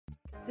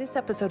This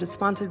episode is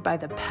sponsored by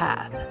The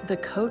Path, the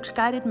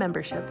coach-guided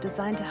membership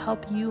designed to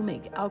help you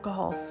make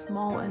alcohol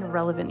small and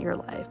irrelevant in your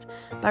life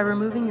by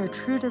removing your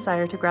true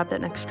desire to grab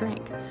that next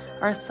drink.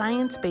 Our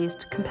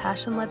science-based,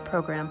 compassion-led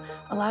program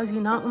allows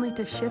you not only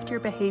to shift your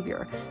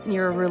behavior and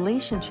your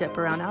relationship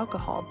around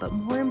alcohol, but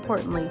more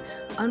importantly,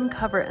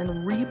 uncover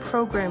and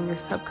reprogram your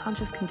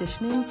subconscious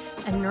conditioning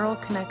and neural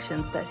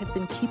connections that have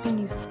been keeping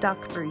you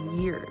stuck for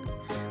years.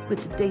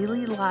 With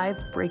daily live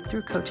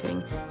breakthrough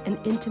coaching, an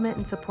intimate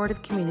and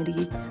supportive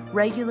community,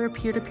 regular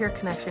peer-to-peer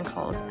connection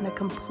calls, and a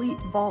complete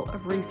vault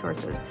of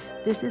resources,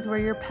 this is where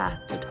your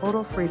path to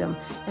total freedom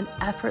and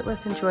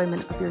effortless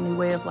enjoyment of your new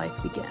way of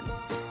life begins.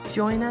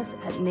 Join us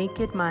at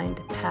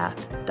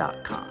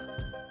nakedmindpath.com.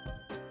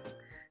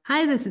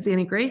 Hi, this is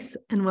Annie Grace,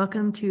 and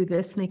welcome to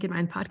this Naked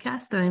Mind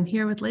podcast. I'm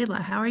here with Leila.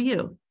 How are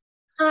you?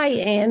 Hi,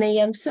 Annie.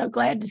 I'm so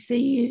glad to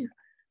see you.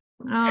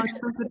 Oh,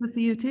 it's so good to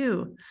see you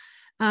too.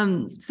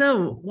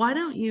 So why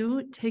don't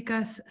you take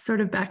us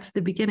sort of back to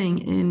the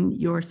beginning in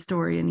your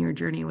story and your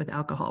journey with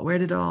alcohol? Where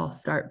did it all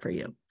start for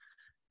you?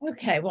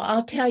 Okay, well,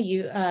 I'll tell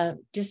you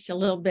just a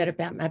little bit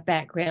about my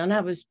background.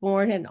 I was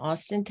born in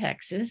Austin,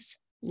 Texas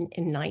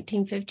in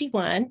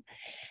 1951,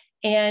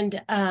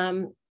 and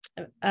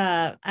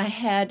I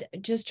had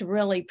just a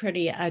really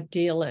pretty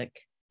idyllic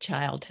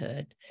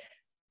childhood.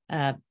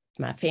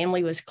 My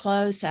family was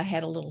close. I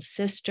had a little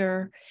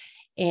sister,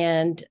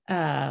 and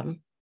I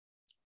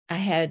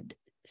had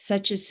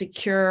such a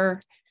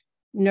secure,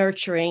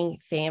 nurturing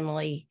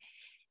family.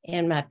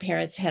 And my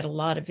parents had a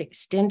lot of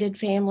extended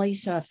family,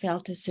 so I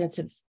felt a sense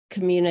of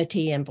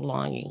community and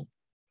belonging.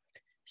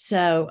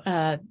 So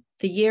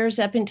the years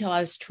up until I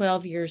was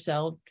 12 years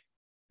old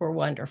were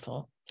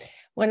wonderful.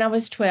 When I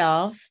was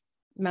 12,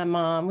 my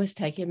mom was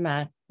taking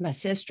my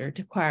sister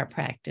to choir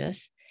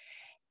practice,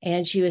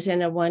 and she was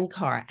in a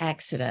one-car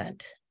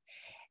accident.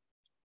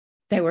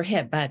 They were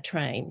hit by a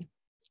train,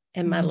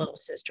 and my little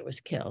sister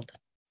was killed.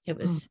 It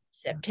was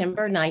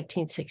September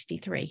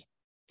 1963.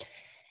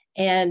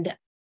 And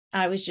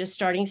I was just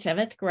starting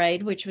 7th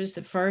grade, which was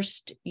the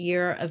first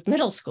year of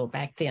middle school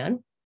back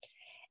then.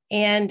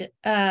 And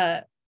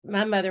my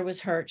mother was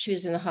hurt. She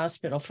was in the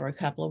hospital for a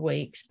couple of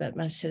weeks, but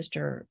my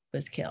sister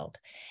was killed.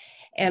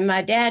 And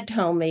my dad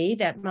told me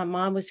that my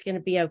mom was going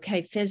to be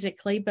okay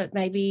physically, but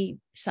maybe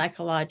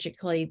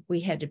psychologically,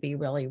 we had to be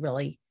really,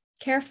 really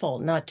careful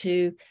not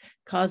to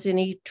cause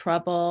any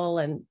trouble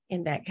and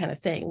that kind of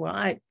thing. Well,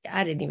 I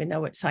didn't even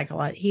know what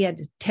he had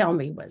to tell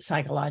me what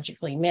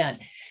psychologically meant.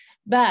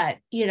 But,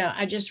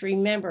 I just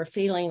remember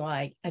feeling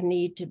like I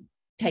need to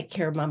take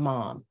care of my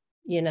mom,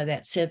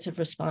 that sense of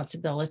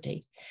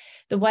responsibility.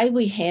 The way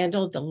we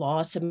handled the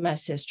loss of my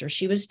sister,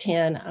 she was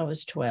 10, I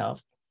was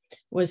 12,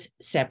 was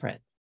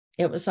separate.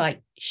 It was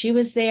like she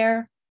was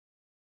there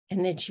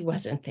and then she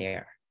wasn't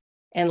there,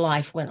 and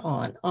life went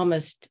on.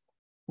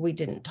 We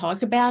didn't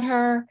talk about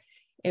her.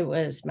 It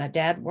was my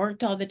dad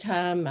worked all the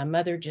time. My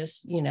mother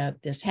just,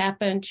 this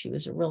happened. She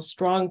was a real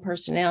strong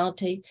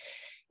personality,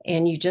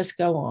 and you just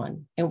go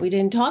on, and we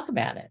didn't talk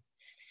about it.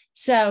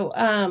 So,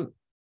 I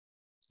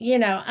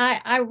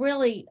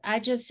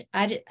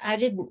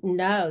didn't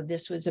know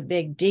this was a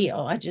big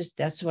deal.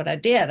 That's what I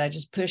did. I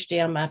just pushed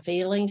down my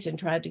feelings and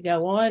tried to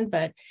go on.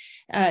 But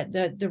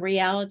the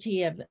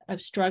reality of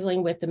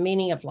struggling with the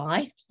meaning of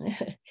life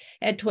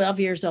at 12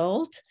 years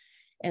old,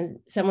 and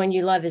someone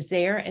you love is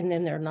there and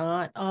then they're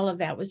not, all of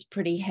that was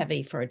pretty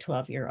heavy for a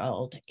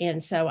 12-year-old.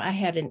 And so I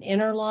had an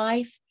inner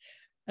life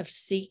of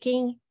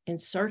seeking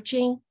and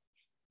searching,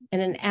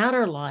 and an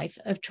outer life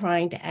of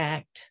trying to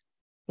act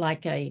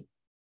like a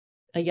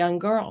young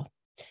girl.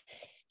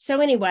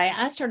 So anyway,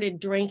 I started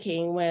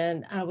drinking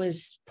when I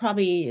was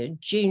probably a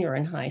junior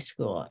in high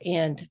school.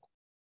 And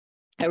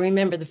I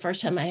remember the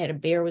first time I had a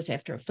beer was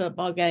after a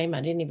football game. I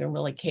didn't even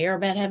really care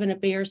about having a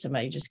beer.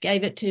 Somebody just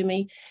gave it to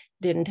me.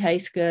 Didn't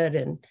taste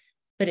good,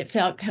 but it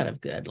felt kind of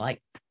good,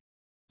 like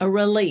a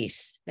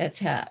release. That's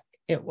how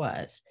it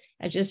was.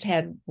 I just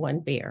had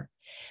one beer.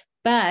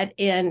 But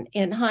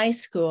in high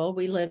school,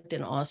 we lived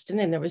in Austin,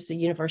 and there was the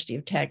University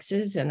of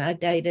Texas, and I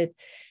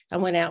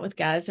went out with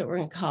guys that were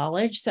in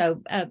college.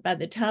 So by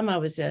the time I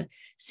was a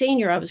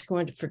senior, I was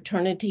going to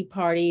fraternity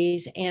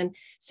parties. And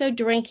so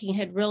drinking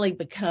had really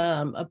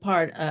become a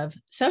part of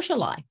social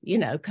life,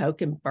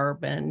 Coke and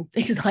bourbon,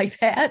 things like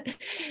that,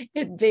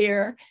 and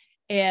beer.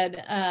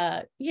 And,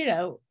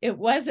 it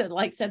wasn't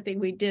like something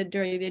we did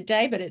during the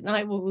day, but at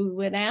night when we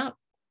went out,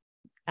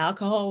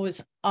 alcohol was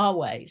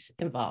always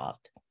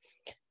involved.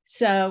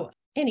 So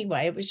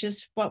anyway, it was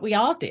just what we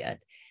all did.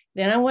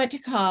 Then I went to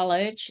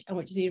college. I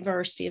went to the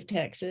University of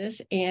Texas,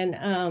 and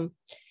I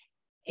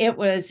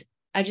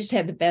just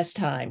had the best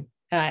time.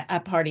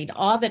 I partied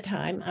all the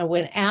time. I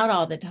went out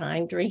all the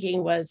time.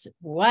 Drinking was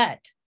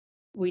what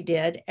we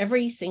did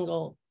every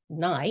single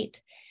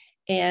night.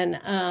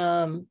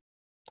 And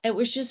it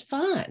was just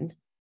fun.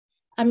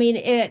 I mean,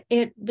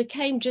 it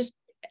became just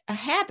a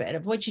habit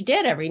of what you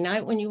did every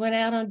night when you went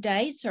out on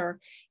dates, or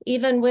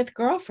even with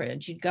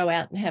girlfriends. You'd go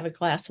out and have a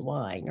glass of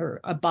wine or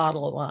a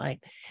bottle of wine.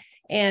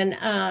 And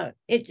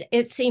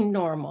it seemed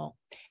normal.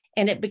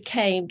 And it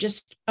became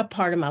just a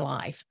part of my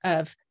life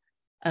of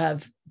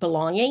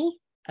belonging,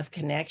 of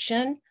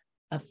connection,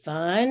 of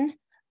fun,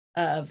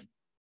 of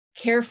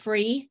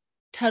carefree,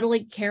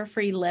 totally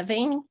carefree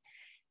living.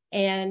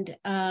 And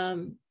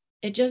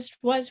it just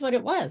was what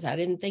it was. I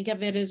didn't think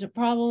of it as a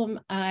problem.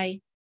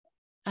 I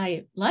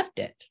loved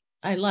it.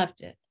 I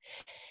loved it.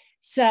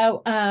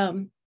 So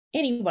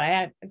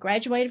anyway, I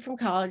graduated from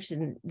college,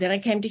 and then I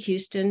came to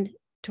Houston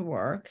to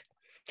work.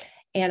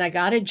 And I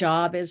got a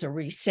job as a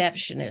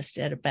receptionist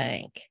at a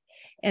bank.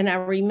 And I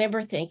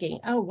remember thinking,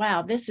 oh,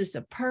 wow, this is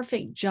the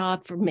perfect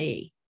job for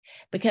me,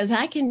 because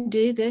I can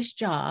do this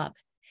job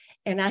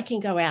and I can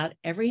go out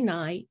every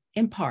night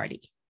and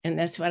party. And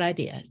that's what I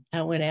did.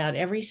 I went out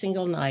every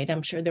single night.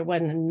 I'm sure there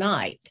wasn't a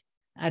night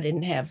I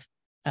didn't have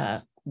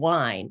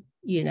wine,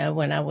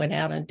 when I went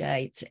out on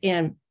dates.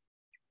 And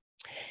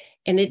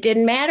it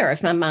didn't matter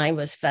if my mind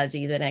was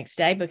fuzzy the next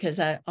day, because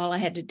all I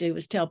had to do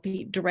was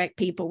direct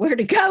people where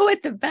to go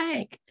at the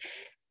bank.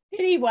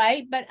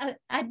 Anyway, but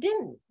I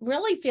didn't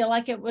really feel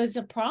like it was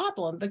a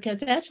problem, because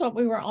that's what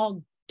we were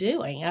all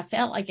doing. I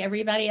felt like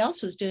everybody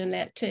else was doing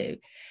that too.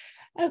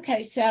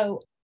 Okay,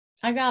 so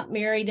I got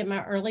married in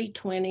my early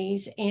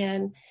 20s,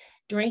 and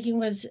drinking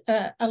was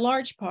a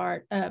large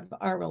part of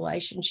our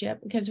relationship,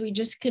 because we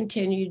just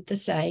continued the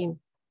same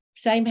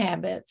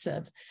habits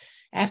of,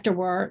 after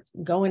work,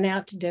 going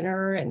out to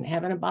dinner and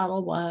having a bottle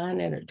of wine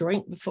and a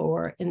drink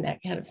before, and that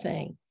kind of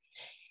thing.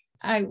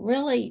 I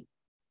really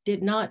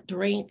did not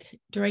drink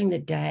during the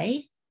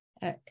day.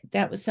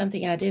 That was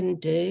something I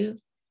didn't do.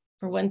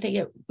 For one thing,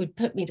 it would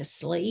put me to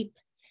sleep.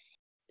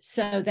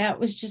 So that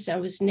was just, I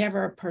was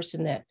never a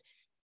person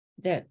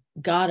that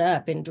got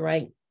up and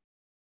drank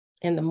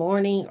in the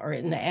morning or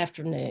in the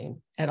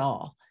afternoon at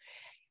all.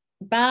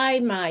 By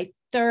my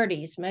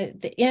 30s,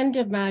 the end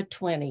of my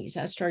 20s,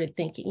 I started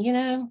thinking,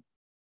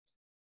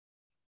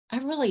 I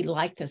really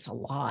like this a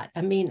lot.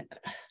 I mean,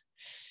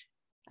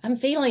 I'm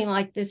feeling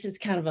like this is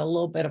kind of a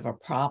little bit of a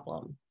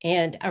problem.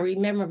 And I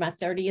remember my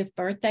 30th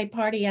birthday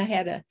party, I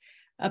had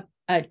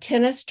a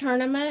tennis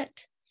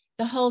tournament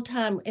the whole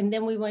time. And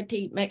then we went to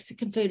eat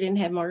Mexican food and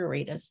have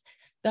margaritas.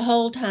 The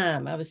whole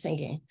time I was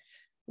thinking,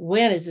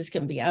 when is this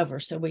going to be over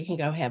so we can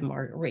go have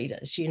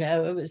margaritas?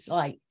 It was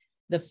like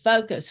the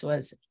focus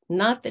was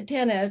not the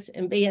tennis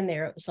and being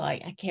there. It was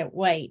like, I can't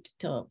wait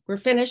till we're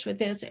finished with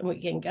this and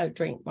we can go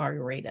drink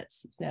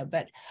margaritas.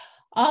 But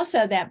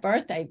also that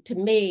birthday to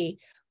me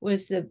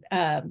was the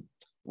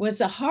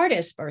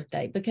hardest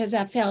birthday, because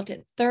I felt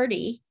at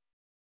 30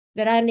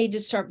 that I needed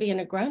to start being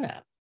a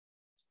grown-up,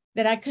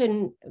 that I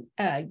couldn't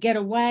get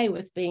away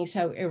with being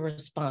so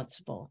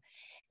irresponsible.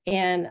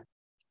 And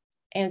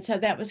so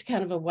that was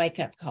kind of a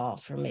wake-up call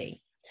for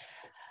me.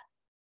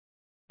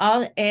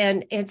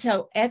 And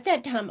so at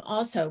that time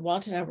also,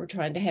 Walt and I were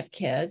trying to have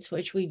kids,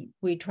 which we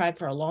tried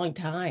for a long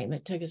time.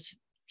 It took us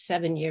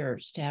 7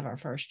 years to have our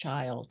first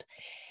child.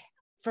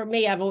 For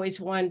me, I've always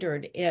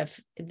wondered if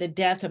the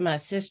death of my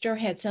sister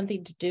had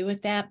something to do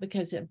with that,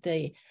 because of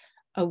the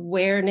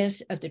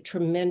awareness of the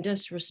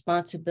tremendous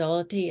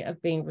responsibility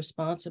of being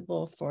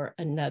responsible for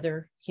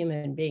another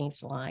human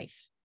being's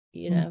life,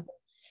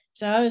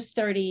 So I was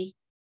 30,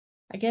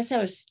 I guess I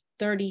was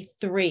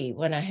 33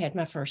 when I had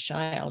my first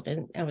child,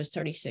 and I was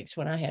 36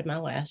 when I had my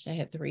last. I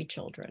had 3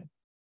 children.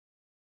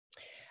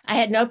 I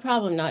had no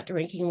problem not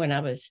drinking when I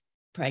was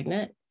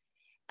pregnant.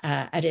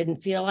 I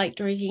didn't feel like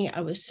drinking. I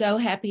was so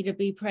happy to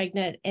be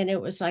pregnant. And it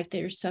was like,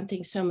 there's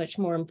something so much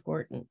more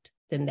important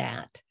than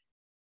that,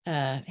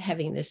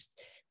 having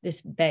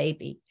this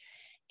baby.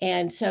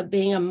 And so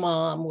being a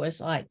mom was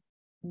like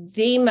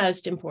the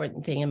most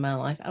important thing in my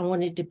life. I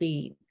wanted to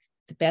be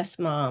the best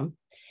mom,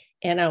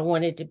 and I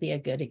wanted to be a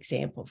good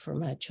example for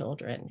my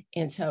children.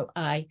 And so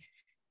I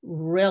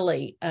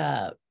really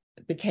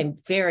became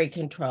very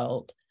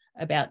controlled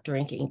about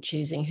drinking,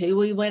 choosing who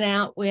we went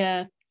out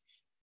with.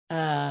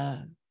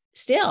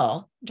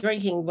 Still,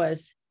 drinking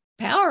was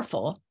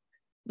powerful,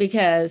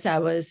 because I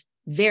was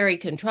very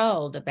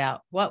controlled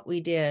about what we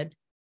did,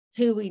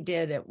 who we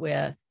did it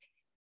with,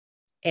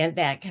 and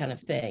that kind of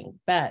thing.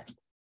 But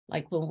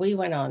like when we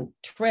went on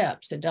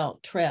trips,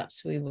 adult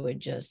trips, we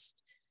would just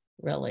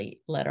really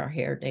let our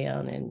hair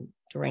down and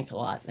drink a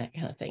lot and that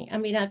kind of thing. I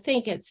mean, I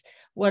think it's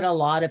what a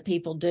lot of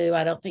people do.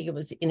 I don't think it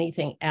was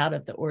anything out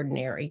of the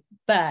ordinary,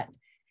 but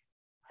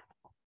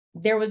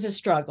there was a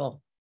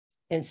struggle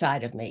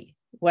inside of me.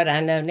 What I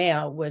know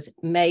now was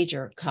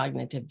major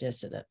cognitive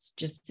dissonance,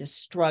 just this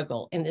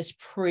struggle and this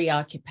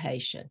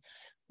preoccupation.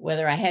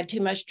 Whether I had too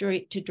much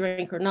to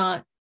drink or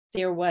not,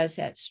 there was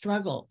that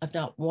struggle of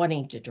not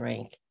wanting to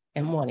drink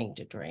and wanting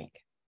to drink.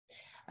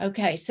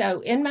 Okay, so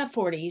in my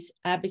 40s,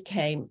 I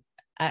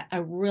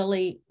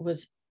really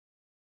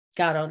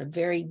got on a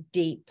very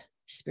deep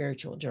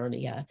spiritual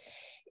journey. I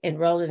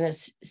enrolled in a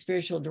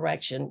spiritual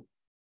direction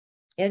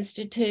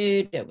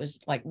institute. It was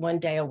like 1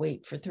 day a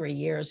week for 3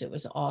 years. It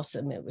was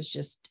awesome. It was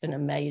just an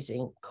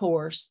amazing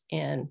course,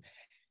 and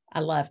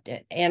I loved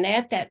it. And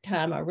at that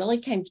time, I really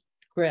came to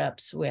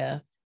grips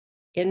with,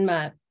 in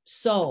my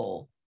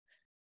soul,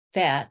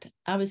 that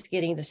I was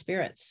getting the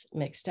spirits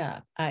mixed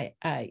up.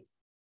 I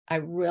I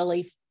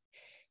really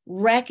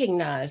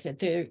recognize that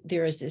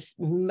there is this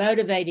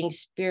motivating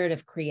spirit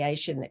of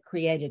creation that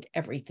created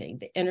everything,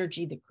 the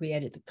energy that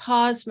created the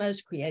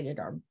cosmos, created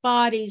our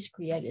bodies,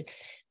 created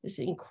this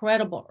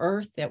incredible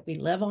earth that we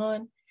live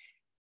on.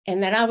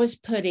 And that I was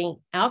putting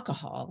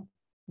alcohol,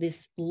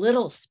 this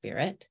little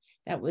spirit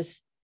that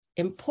was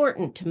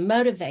important to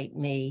motivate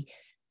me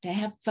to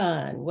have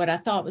fun, what I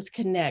thought was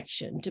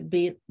connection,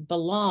 to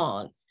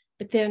belong.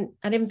 But then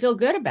I didn't feel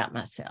good about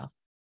myself.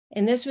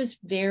 And this was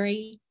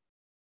very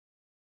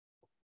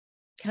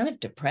kind of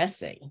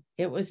depressing.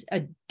 It was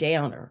a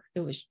downer.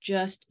 It was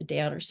just a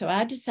downer. So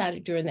I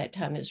decided during that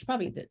time, it was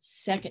probably the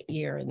second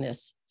year in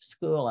this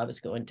school I was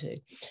going to,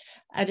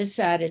 I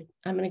decided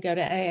I'm going to go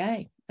to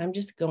AA. I'm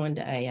just going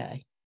to AA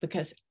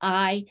because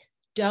I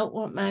don't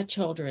want my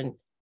children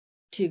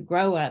to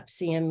grow up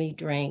seeing me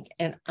drink,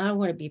 and I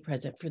want to be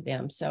present for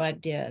them. So I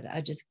did.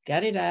 I just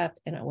got it up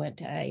and I went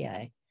to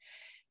AA.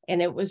 And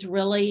it was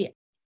really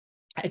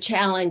a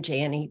challenge,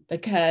 Annie,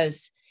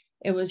 because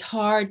it was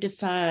hard to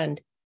find,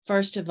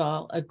 first of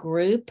all, a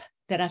group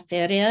that I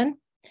fit in.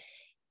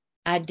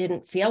 I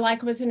didn't feel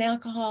like I was an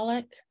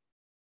alcoholic.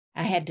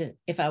 I had to,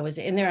 if I was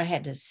in there, I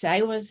had to say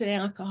I was an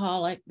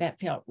alcoholic. That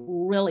felt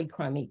really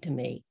crummy to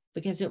me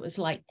because it was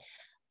like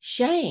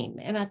shame.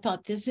 And I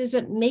thought, this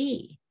isn't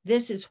me.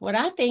 This is what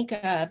I think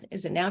of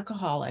as an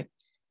alcoholic.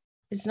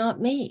 It's not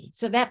me.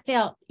 So that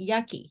felt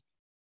yucky.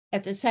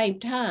 At the same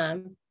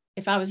time,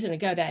 if I was going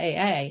to go to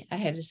AA, I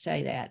had to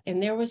say that.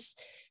 And there was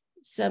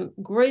some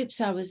groups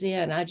I was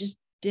in, I just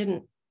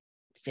didn't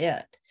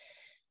fit.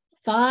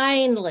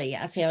 Finally,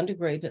 I found a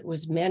group. It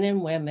was men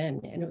and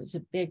women, and it was a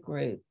big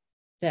group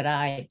that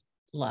I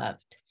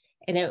loved.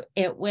 And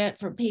it went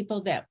from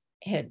people that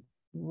had,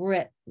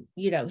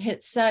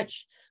 hit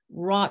such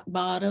rock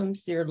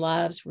bottoms, their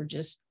lives were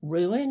just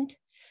ruined,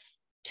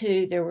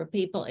 to there were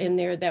people in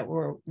there that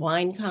were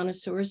wine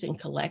connoisseurs and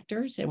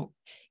collectors and,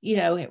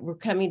 were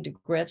coming to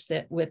grips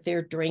with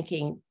their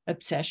drinking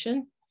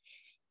obsession.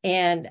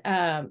 And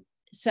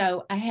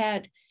so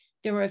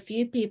there were a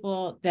few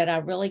people that I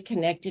really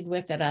connected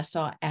with that I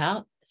saw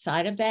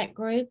outside of that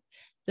group.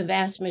 The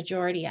vast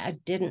majority I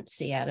didn't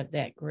see out of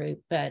that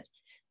group, but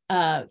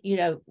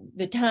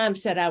the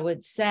times that I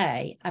would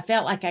say, I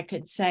felt like I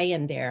could say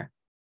in there,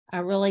 I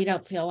really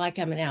don't feel like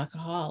I'm an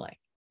alcoholic.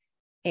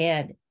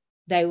 And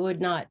they would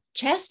not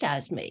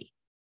chastise me.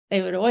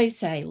 They would always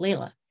say,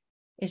 Leila,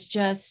 it's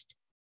just,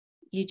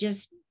 you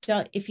just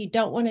don't, if you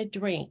don't want to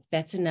drink,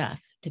 that's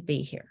enough to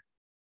be here.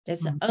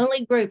 That's the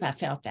only group I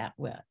felt that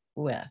with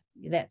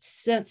that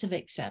sense of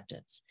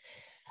acceptance.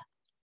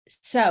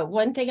 So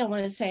one thing I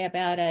want to say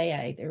about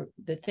AA,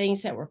 the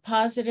things that were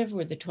positive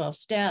were the 12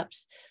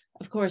 steps.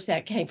 Of course,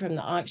 that came from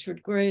the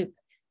Oxford group.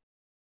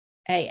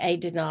 AA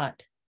did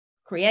not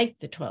create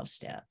the 12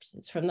 steps.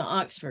 It's from the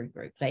Oxford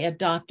group. They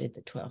adopted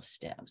the 12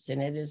 steps,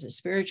 and it is a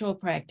spiritual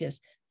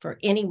practice for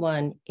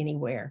anyone,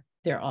 anywhere.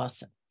 They're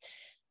awesome.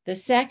 The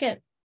second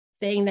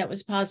thing that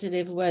was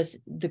positive was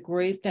the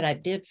group that I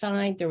did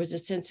find. There was a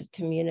sense of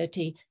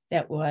community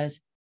that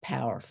was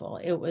powerful.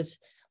 It was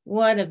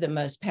one of the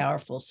most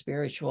powerful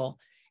spiritual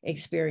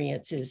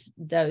experiences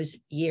those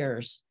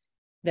years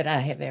that I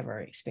have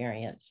ever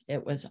experienced.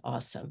 It was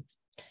awesome.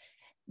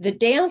 The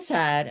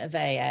downside of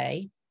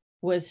AA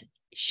was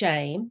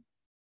shame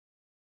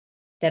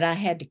that I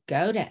had to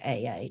go to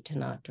AA to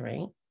not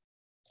drink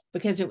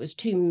because it was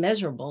too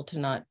miserable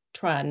to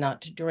try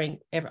not to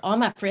drink. All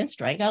my friends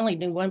drank. I only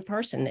knew one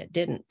person that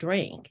didn't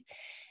drink.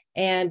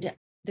 And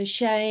the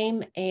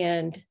shame,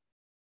 and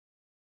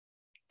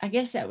I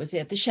guess that was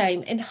it, the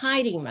shame and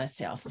hiding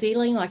myself,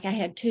 feeling like I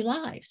had two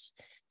lives,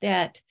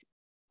 that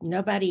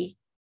nobody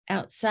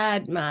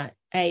outside my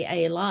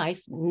AA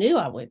life knew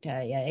I went to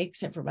AA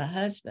except for my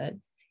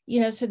husband.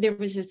 So there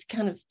was this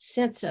kind of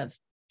sense of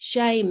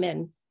shame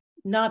and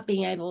not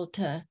being able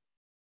to,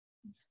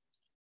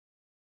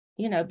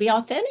 be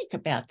authentic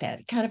about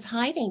that, kind of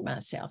hiding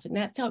myself. And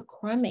that felt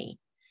crummy.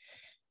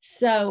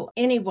 So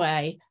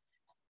anyway,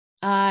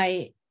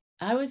 I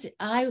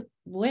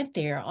went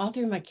there all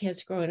through my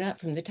kids growing up,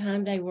 from the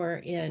time they were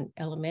in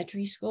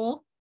elementary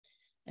school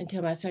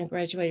until my son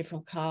graduated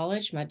from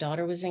college. My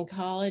daughter was in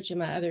college and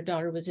my other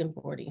daughter was in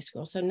boarding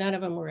school. So none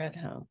of them were at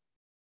home.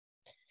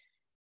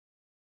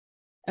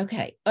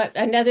 Okay.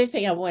 Another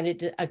thing I wanted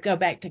to go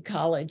back to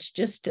college,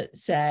 just to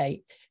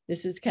say,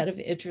 this is kind of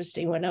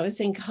interesting. When I was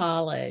in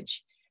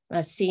college,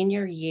 my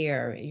senior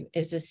year,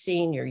 as a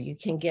senior, you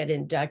can get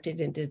inducted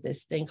into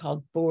this thing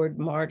called Board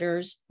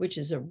Martyrs, which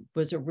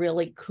was a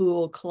really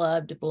cool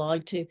club to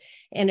belong to.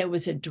 And it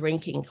was a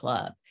drinking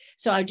club.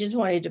 So I just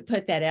wanted to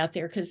put that out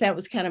there because that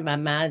was kind of my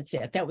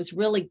mindset. That was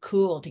really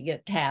cool to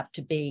get tapped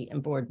to be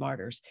in Board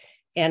Martyrs.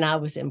 And I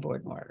was in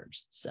Board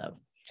Martyrs. So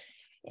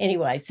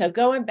anyway, so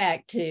going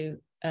back to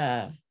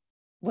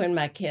when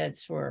my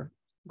kids were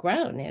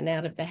grown and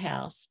out of the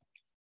house,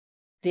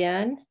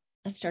 then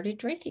I started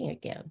drinking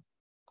again.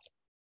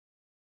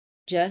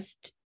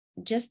 Just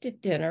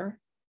at dinner,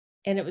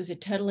 and it was a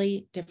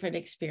totally different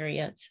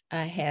experience.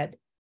 It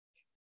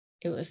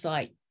was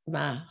like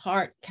my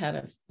heart kind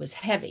of was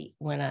heavy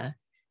when I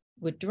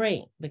would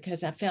drink,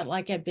 because I felt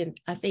like I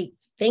think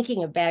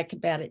thinking back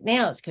about it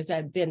now, it's because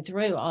I'd been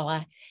through all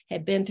I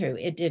had been through.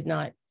 It did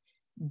not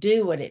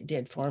do what it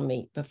did for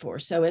me before.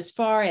 So as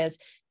far as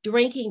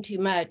drinking too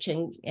much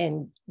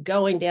and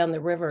going down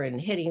the river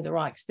and hitting the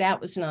rocks, that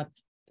was not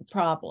the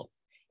problem.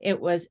 It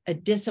was a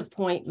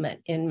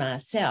disappointment in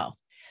myself.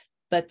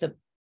 But the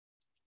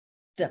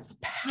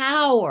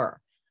power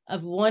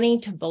of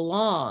wanting to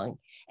belong,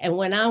 and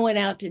when I went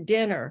out to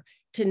dinner,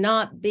 to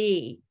not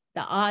be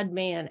the odd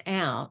man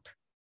out,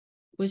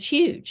 was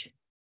huge.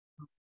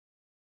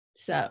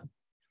 So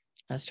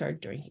I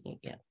started drinking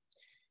again.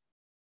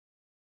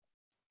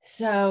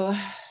 So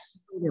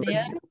it was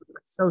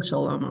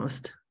social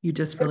almost. You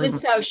just really it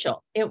was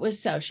social. It was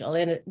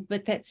social,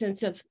 but that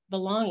sense of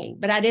belonging.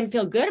 But I didn't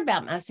feel good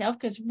about myself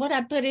because what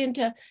I put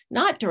into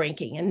not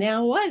drinking, and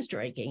now I was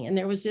drinking, and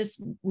there was this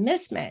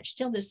mismatch,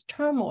 still this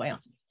turmoil.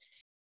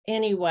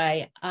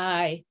 Anyway,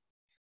 I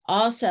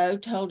also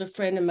told a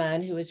friend of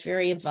mine who was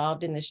very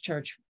involved in this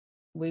church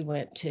we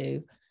went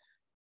to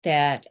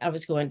that I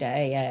was going to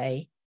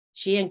AA.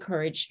 She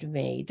encouraged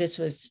me. This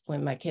was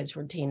when my kids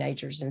were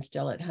teenagers and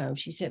still at home.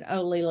 She said,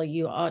 "Oh, Leila,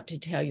 you ought to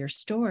tell your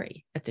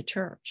story at the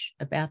church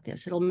about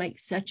this. It'll make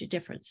such a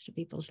difference to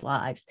people's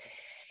lives."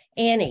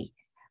 Annie,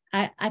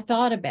 I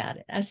thought about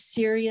it. I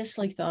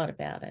seriously thought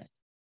about it.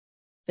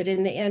 But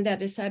in the end, I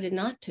decided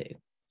not to.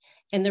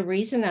 And the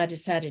reason I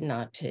decided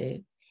not to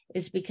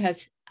is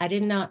because I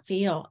did not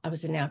feel I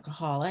was an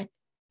alcoholic.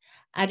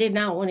 I did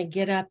not want to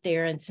get up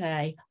there and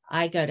say,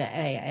 I go to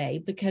AA,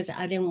 because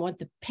I didn't want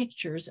the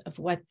pictures of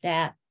what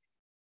that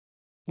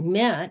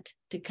meant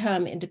to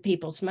come into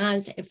people's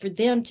minds and for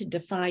them to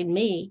define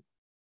me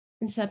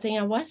in something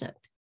I wasn't.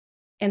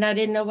 And I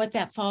didn't know what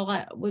that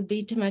fallout would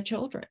be to my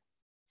children.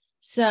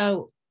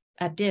 So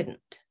I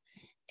didn't.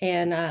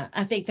 And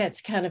I think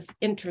that's kind of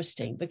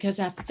interesting, because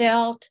I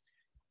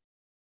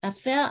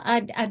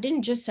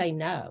didn't just say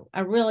no.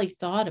 I really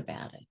thought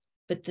about it.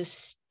 But the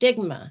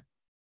stigma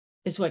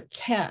is what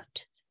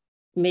kept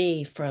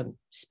me from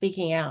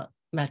speaking out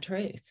my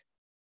truth.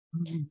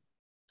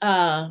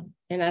 Mm-hmm.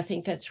 And I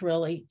think that's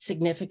really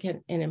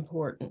significant and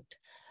important.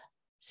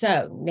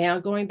 So now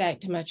going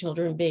back to my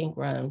children being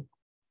grown,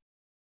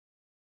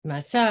 my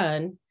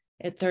son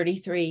at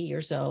 33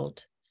 years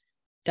old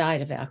died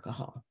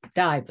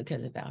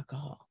because of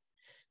alcohol,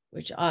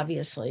 which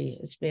obviously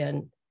has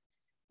been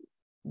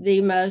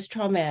the most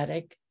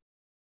traumatic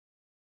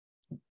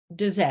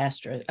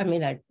disaster. I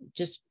mean, I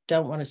just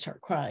don't want to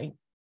start crying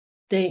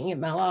thing in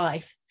my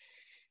life.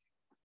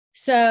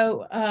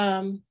 So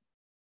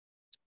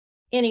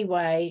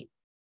anyway,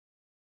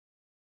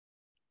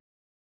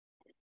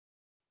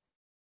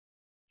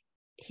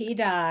 he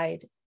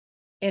died.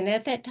 And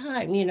at that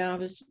time, I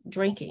was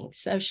drinking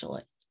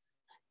socially.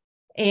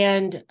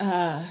 And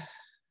oh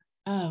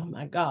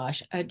my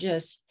gosh,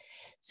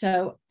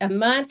 so a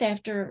month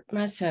after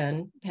my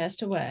son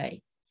passed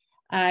away,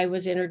 I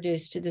was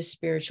introduced to this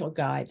spiritual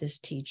guide, this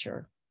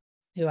teacher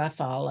who I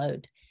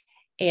followed.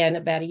 And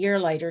about a year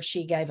later,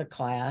 she gave a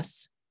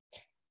class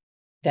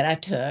that I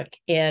took,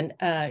 and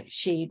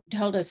she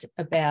told us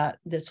about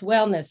this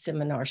wellness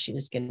seminar she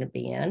was going to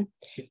be in.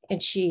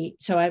 And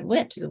so I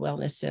went to the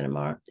wellness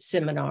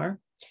seminar,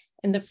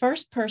 and the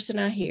first person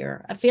I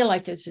hear, I feel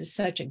like this is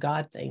such a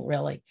God thing,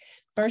 really.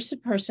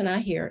 First person I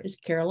hear is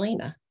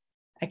Carolina.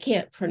 I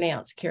can't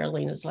pronounce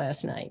Carolina's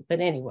last name,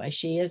 but anyway,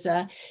 she is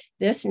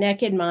this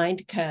Naked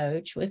Mind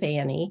coach with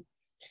Annie,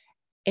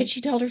 and she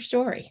told her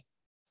story.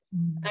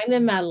 Mm-hmm. I'm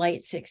in my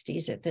late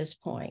 60s at this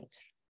point,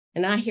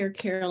 and I hear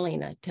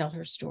Carolina tell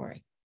her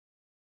story.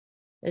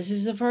 This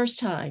is the first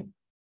time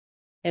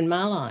in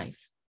my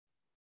life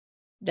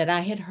that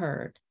I had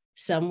heard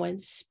someone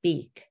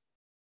speak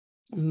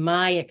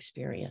my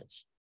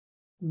experience,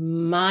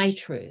 my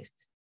truth.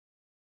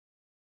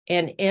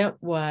 And it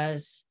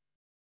was,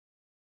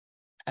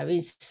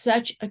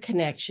 such a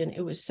connection.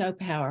 It was so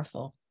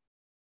powerful.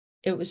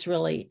 It was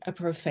really a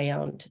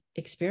profound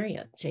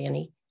experience,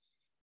 Annie.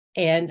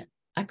 And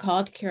I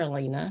called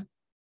Carolina,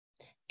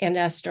 and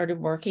I started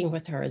working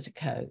with her as a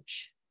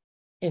coach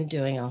and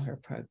doing all her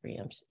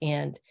programs.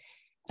 And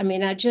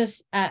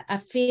I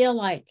feel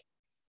like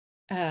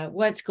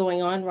what's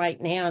going on right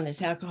now in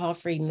this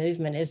alcohol-free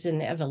movement is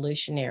an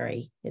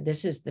evolutionary.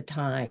 This is the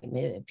time.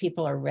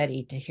 People are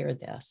ready to hear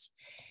this.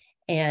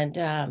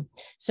 And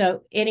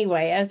so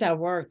anyway, as I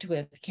worked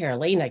with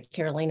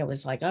Carolina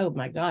was like, oh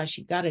my gosh,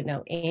 you got to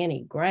know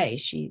Annie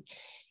Grace.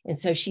 And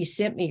so she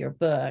sent me your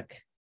book,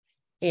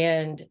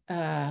 and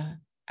I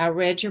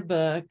read your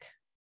book,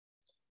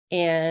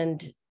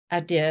 and I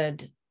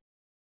did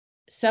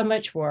so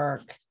much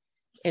work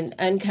in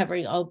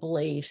uncovering old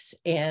beliefs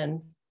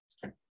and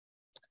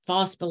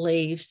false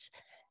beliefs,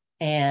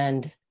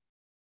 and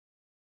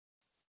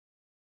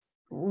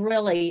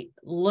really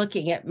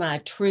looking at my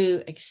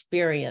true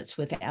experience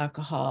with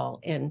alcohol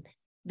and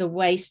the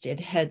wasted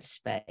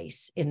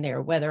headspace in there,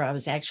 whether I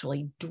was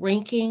actually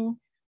drinking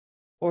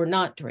or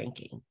not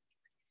drinking.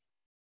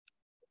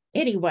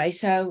 Anyway,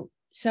 so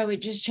it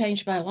just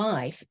changed my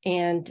life.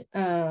 And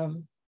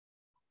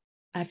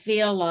I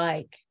feel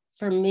like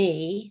for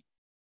me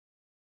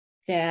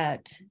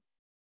that,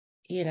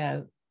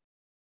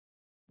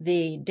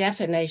 the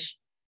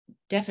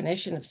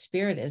definition of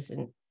spirit is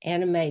an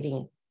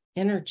animating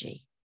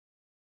energy.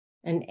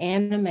 And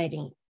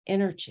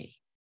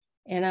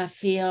I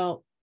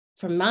feel,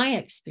 from my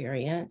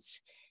experience,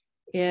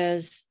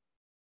 is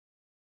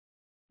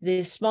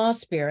the small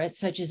spirits,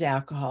 such as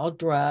alcohol,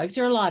 drugs,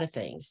 or a lot of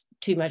things,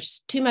 too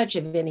much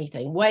of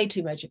anything, way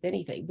too much of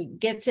anything,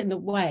 gets in the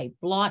way,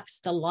 blocks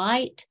the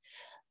light,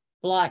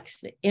 blocks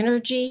the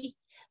energy,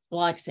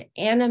 blocks the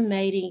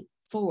animating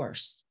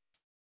force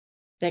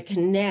that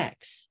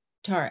connects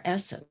to our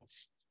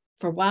essence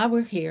for why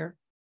we're here,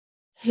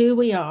 who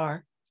we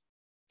are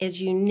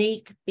as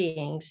unique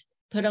beings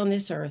put on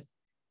this earth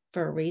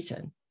for a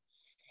reason.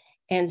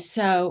 And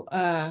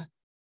so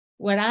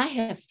what I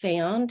have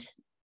found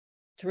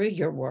through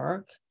your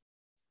work,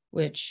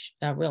 which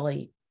I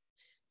really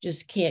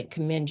just can't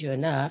commend you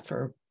enough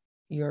for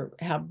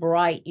how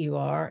bright you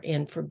are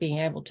and for being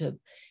able to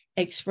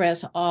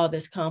express all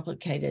this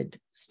complicated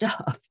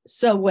stuff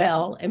so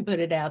well and put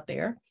it out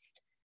there.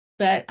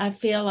 But I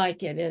feel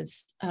like it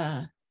has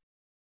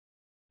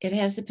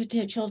the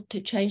potential to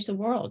change the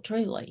world,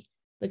 truly,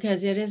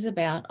 because it is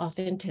about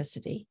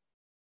authenticity.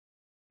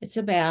 It's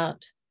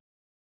about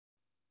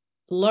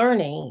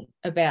learning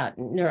about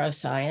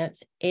neuroscience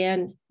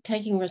and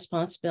taking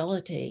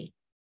responsibility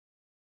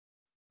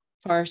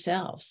for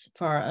ourselves,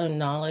 for our own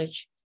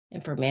knowledge,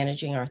 and for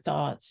managing our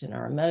thoughts and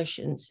our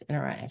emotions and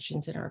our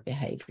actions and our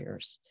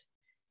behaviors.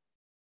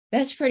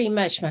 That's pretty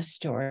much my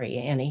story,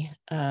 Annie.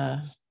 I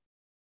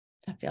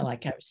feel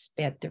like I've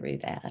sped through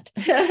that.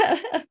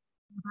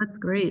 That's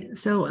great.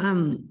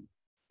 So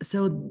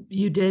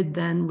you did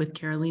then with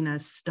Carolina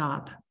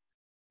stop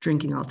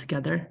drinking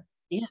altogether?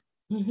 Yeah.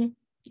 Mm-hmm.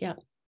 Yeah.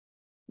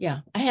 Yeah.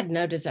 I have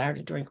no desire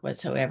to drink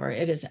whatsoever.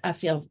 I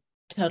feel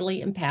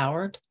totally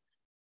empowered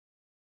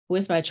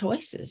with my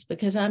choices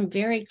because I'm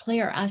very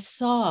clear. I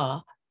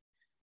saw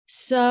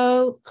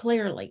so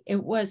clearly.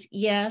 It was,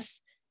 yes,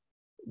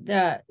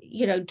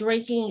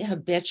 drinking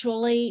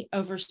habitually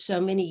over so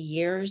many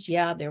years.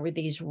 Yeah, there were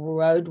these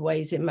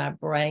roadways in my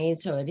brain.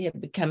 So it had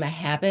become a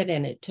habit,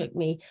 and it took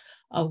me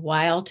a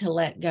while to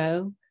let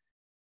go,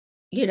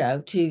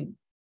 to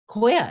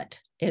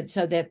quit. And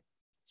so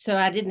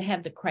I didn't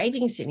have the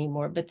cravings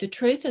anymore. But the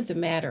truth of the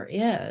matter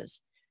is,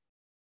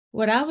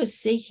 what I was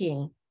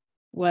seeking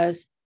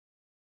was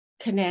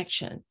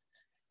connection.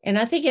 And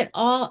I think it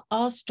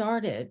all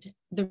started,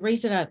 the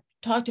reason I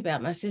talked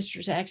about my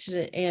sister's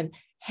accident and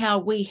how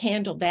we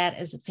handled that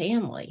as a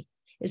family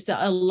is the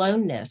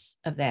aloneness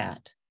of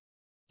that,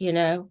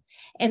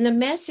 and the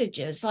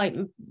messages. Like,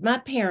 my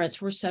parents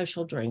were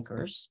social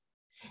drinkers.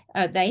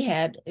 They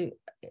had,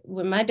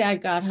 when my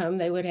dad got home,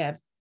 they would have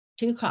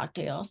 2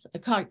 cocktails, a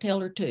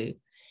cocktail or 2,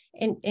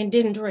 and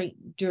didn't drink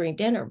during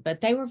dinner, but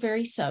they were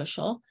very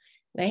social.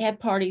 They had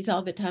parties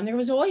all the time. There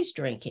was always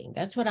drinking.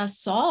 That's what I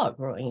saw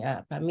growing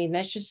up. I mean,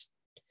 that's just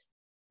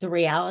the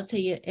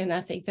reality. And I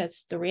think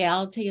that's the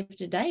reality of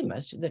today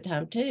most of the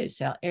time too.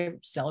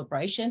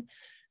 Celebration,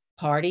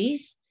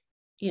 parties,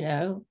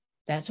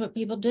 that's what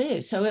people do.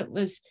 So it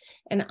was,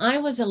 and I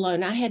was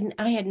alone. I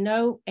had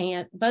no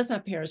aunt. Both my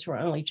parents were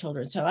only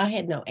children. So I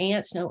had no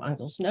aunts, no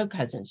uncles, no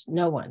cousins,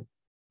 no one.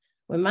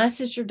 When my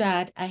sister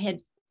died, I had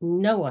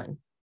no one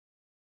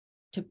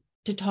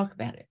to talk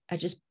about it. I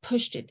just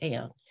pushed it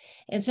down.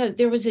 And so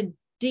there was a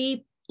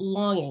deep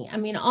longing. I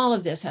mean, all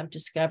of this I've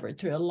discovered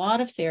through a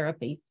lot of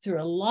therapy,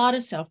 through a lot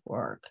of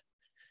self-work,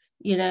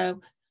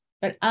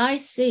 but I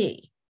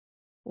see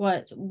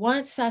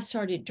once I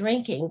started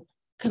drinking,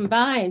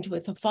 combined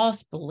with the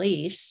false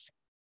beliefs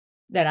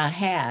that I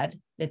had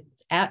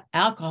that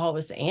alcohol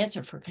was the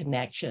answer for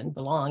connection,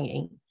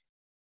 belonging,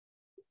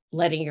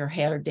 letting your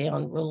hair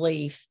down,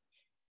 relief,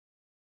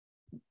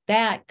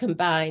 that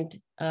combined,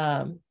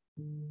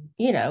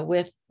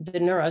 with the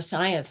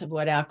neuroscience of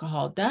what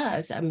alcohol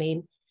does. I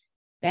mean,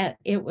 that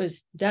it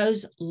was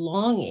those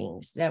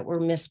longings that were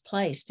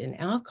misplaced in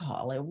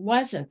alcohol. It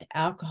wasn't the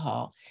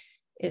alcohol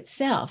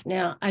itself.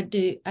 Now, I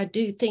do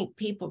think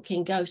people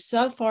can go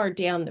so far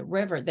down the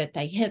river that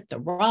they hit the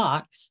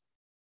rocks,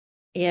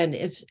 and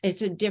it's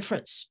a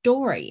different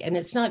story, and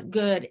it's not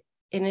good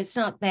and it's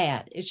not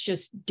bad. It's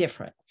just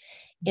different.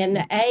 In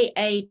the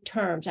AA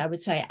terms, I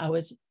would say I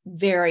was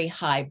very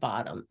high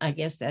bottom. I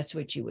guess that's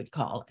what you would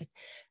call it.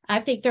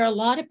 I think there are a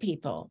lot of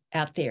people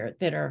out there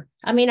that are,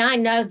 I mean, I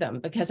know them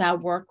because I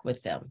work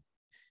with them,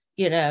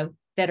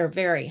 that are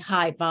very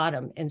high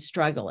bottom and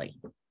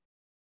struggling.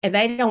 And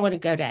they don't want to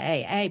go to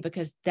AA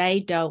because they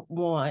don't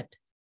want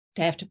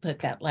to have to put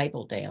that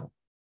label down,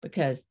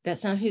 because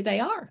that's not who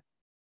they are.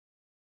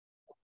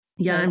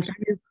 Yeah, I'm sure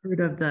you've heard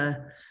of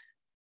the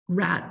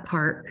rat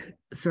park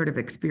sort of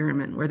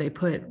experiment where they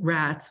put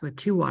rats with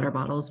 2 water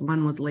bottles.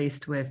 One was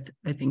laced with,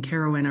 I think,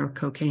 heroin or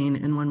cocaine,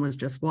 and one was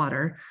just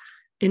water,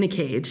 in a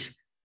cage.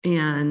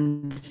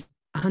 And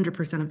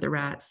 100% of the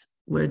rats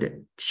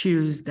would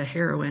choose the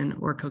heroin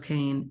or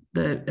cocaine,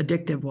 the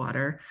addictive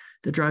water,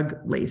 the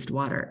drug-laced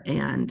water,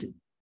 and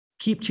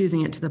keep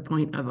choosing it to the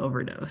point of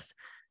overdose.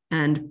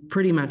 and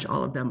pretty much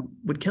all of them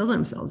would kill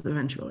themselves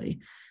eventually.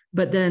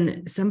 But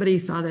then somebody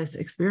saw this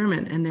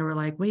experiment and they were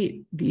like,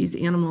 wait, these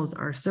animals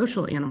are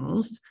social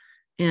animals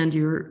and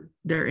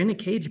they're in a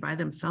cage by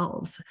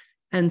themselves.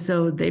 And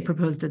so they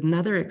proposed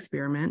another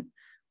experiment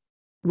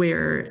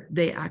where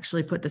they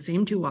actually put the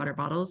same 2 water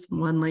bottles,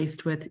 one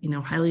laced with,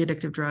 highly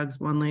addictive drugs,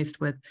 one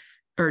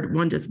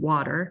just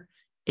water.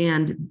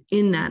 And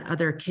in that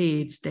other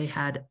cage, they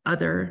had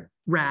other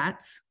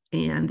rats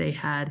and they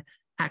had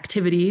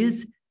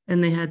activities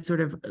and they had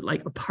sort of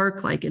like a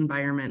park-like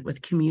environment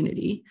with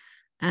community.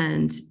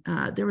 And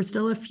there were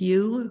still a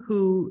few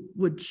who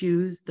would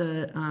choose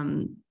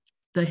the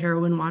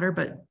heroin water,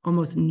 but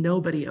almost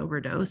nobody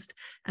overdosed.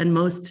 And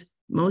most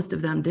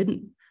of them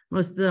didn't.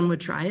 Most of them would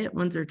try it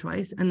once or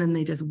twice, and then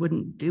they just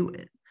wouldn't do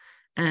it.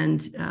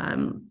 And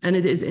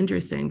it is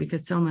interesting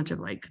because so much of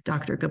like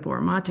Dr.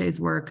 Gabor Mate's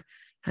work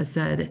has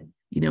said,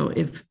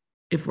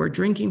 if we're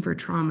drinking for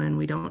trauma and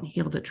we don't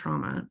heal the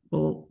trauma,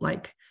 we'll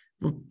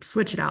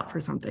switch it out for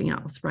something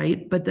else,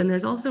 right? But then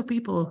there's also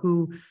people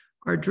who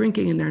are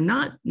drinking and they're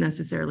not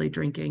necessarily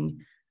drinking,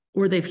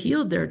 or they've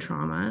healed their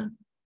trauma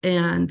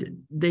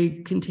and they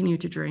continue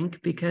to drink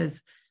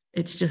because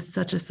it's just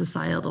such a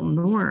societal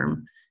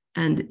norm.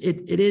 And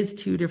it is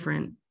two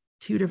different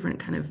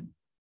kind of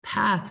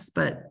paths,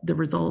 but the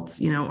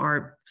results,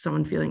 are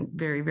someone feeling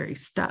very, very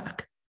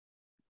stuck.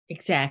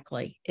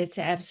 Exactly. It's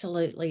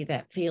absolutely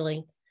that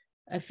feeling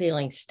of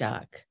feeling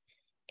stuck.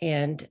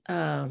 And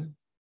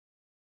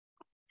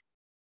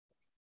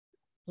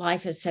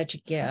life is such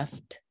a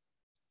gift.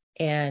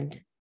 And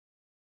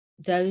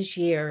those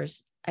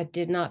years, I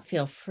did not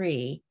feel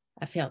free.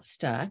 I felt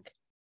stuck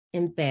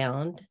and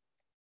bound.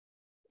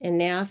 And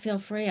now I feel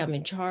free. I'm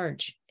in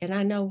charge. And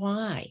I know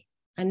why.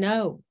 I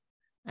know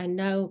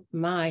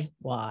my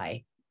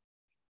why.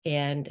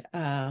 And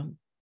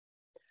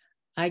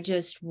I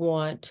just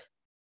want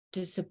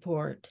to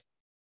support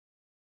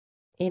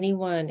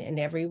anyone and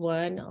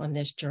everyone on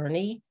this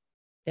journey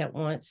that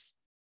wants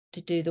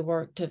to do the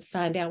work to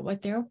find out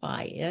what their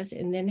why is,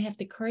 and then have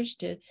the courage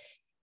to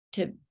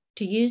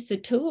use the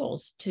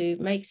tools to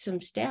make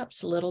some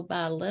steps little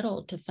by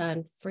little to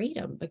find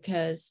freedom.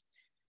 Because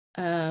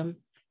I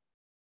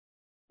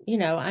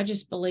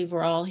just believe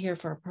we're all here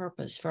for a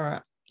purpose,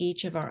 for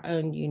each of our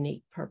own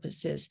unique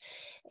purposes.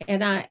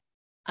 And I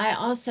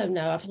also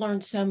know I've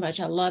learned so much.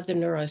 I love the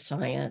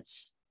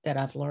neuroscience that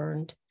I've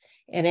learned,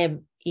 and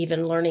am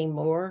even learning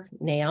more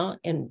now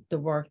in the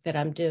work that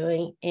I'm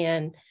doing.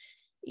 And,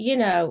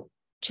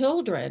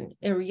 children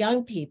or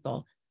young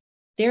people,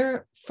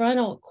 their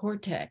frontal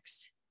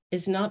cortex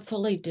is not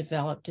fully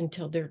developed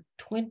until they're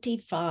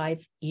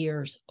 25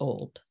 years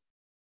old.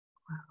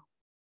 Wow.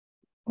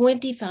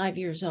 25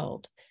 years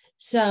old.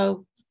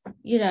 So,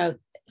 in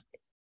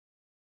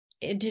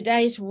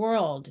today's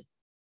world,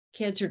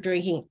 kids are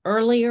drinking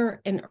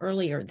earlier and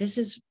earlier. This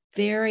is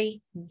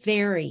very,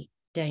 very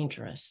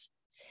dangerous.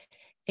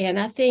 And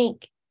I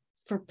think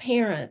for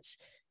parents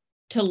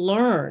to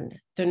learn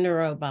the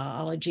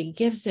neurobiology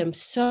gives them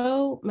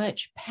so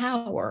much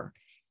power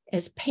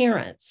as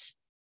parents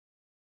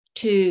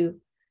to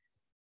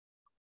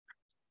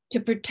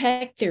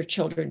protect their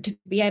children, to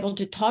be able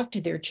to talk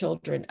to their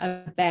children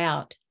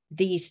about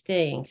these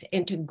things,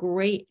 and to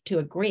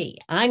agree,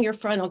 I'm your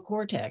frontal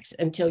cortex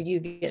until you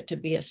get to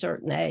be a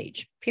certain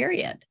age,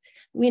 period.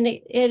 I mean,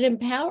 it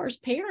empowers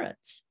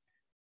parents.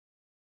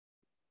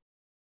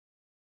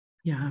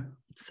 Yeah,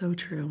 so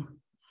true.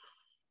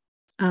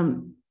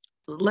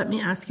 Let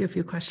me ask you a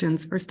few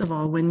questions. First of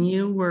all, when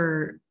you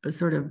were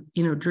sort of,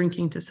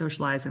 drinking to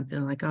socialize and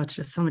feeling like, oh, it's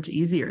just so much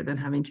easier than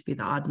having to be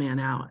the odd man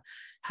out,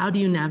 how do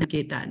you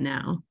navigate that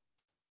now?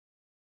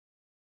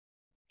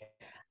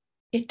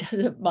 It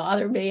doesn't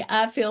bother me.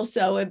 I feel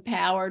so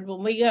empowered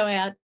when we go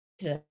out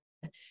to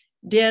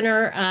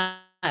dinner.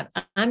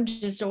 I'm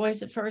just always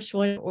the first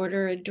one to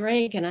order a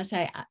drink. And I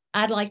say,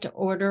 I'd like to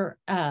order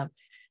I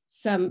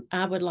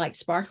would like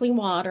sparkling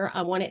water.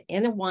 I want it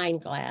in a wine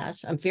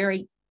glass. I'm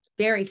very,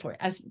 very for it.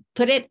 I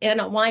put it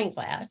in a wine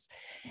glass.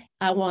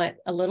 I want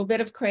a little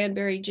bit of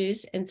cranberry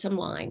juice and some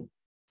lime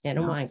in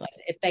a wine glass.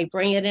 If they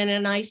bring it in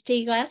an iced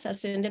tea glass, I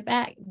send it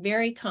back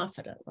very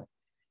confidently.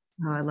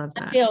 Oh, I love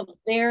that. I feel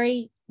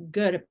very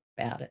good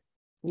about it.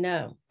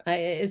 No,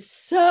 it's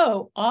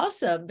so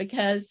awesome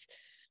because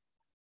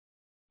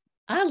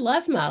I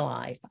love my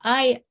life.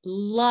 I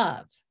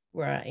love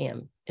where I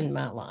am in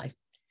my life,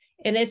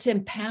 and it's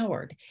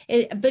empowered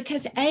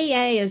because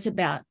AA is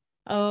about,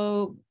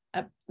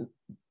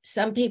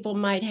 some people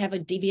might have a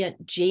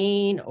deviant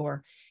gene,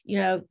 or,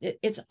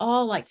 it's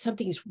all like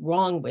something's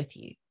wrong with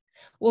you.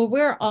 Well,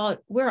 we're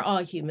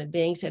all human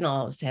beings, and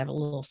all of us have a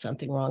little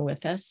something wrong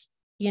with us.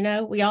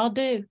 We all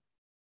do.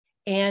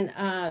 And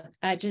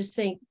I just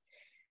think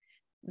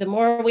the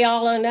more we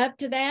all own up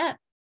to that,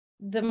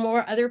 the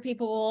more other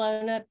people will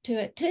own up to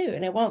it too.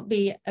 And it won't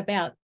be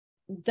about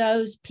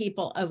those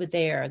people over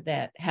there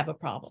that have a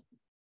problem,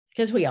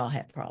 because we all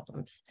have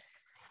problems.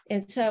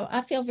 And so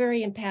I feel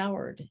very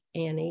empowered,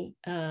 Annie,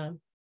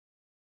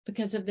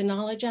 because of the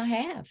knowledge I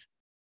have.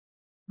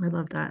 I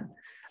love that.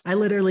 I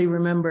literally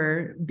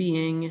remember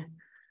being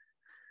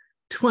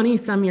 20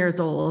 some years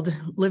old,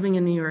 living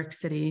in New York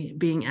City,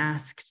 being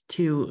asked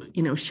to,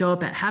 show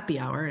up at happy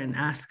hour and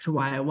asked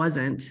why I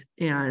wasn't.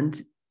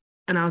 And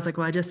I was like,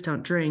 well, I just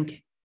don't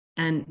drink.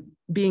 And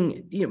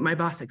my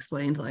boss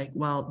explained like,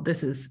 well,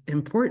 this is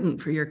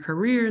important for your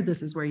career.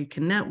 This is where you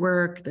can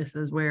network. This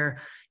is where,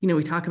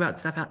 we talk about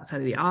stuff outside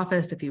of the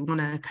office. If you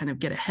want to kind of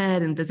get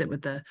ahead and visit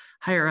with the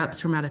higher ups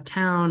from out of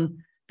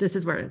town, this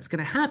is where it's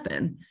going to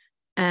happen.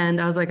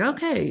 And I was like,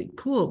 okay,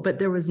 cool. But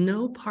there was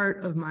no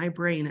part of my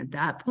brain at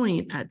that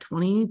point, at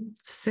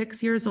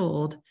 26 years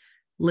old,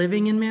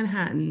 living in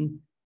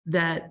Manhattan,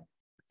 that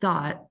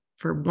thought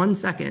for 1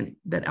 second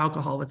that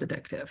alcohol was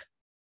addictive.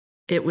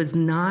 It was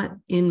not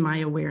in my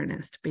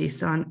awareness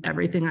based on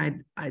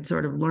everything I'd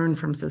sort of learned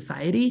from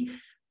society.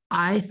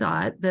 I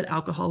thought that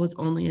alcohol was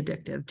only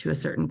addictive to a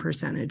certain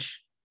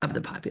percentage of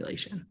the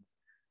population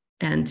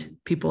and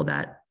people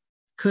that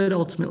could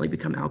ultimately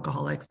become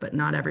alcoholics, but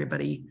not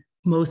everybody.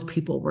 Most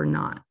people were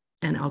not,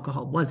 and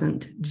alcohol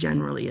wasn't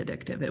generally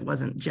addictive. It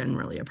wasn't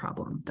generally a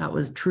problem. That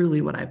was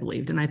truly what I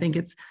believed. And I think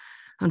it's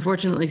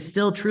unfortunately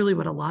still truly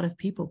what a lot of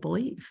people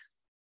believe.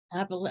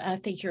 I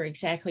think you're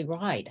exactly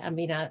right. I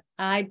mean,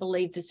 I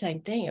believe the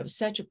same thing. It was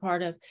such a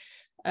part of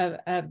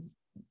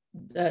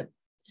the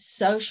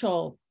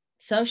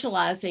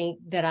socializing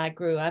that I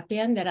grew up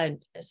in, that I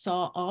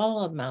saw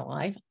all of my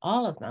life.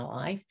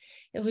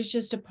 It was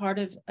just a part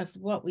of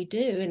what we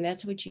do. And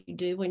that's what you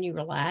do when you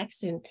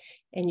relax and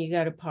you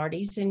go to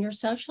parties and you're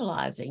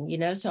socializing,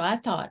 So I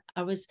thought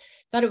it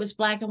was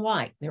black and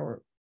white. There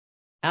were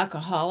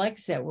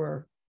alcoholics that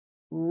were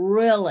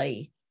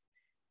really,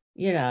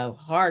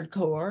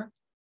 hardcore.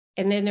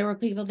 And then there were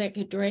people that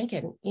could drink,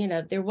 and,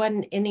 there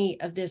wasn't any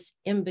of this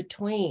in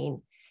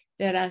between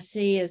that I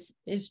see is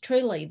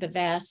truly the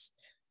vast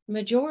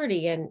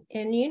majority. And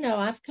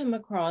I've come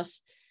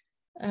across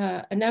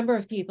a number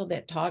of people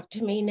that talk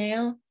to me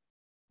now.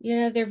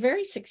 They're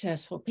very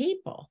successful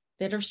people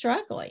that are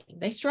struggling.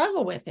 They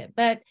struggle with it,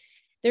 but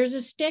there's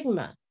a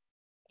stigma.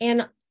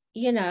 And,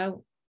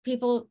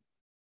 people,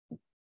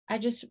 I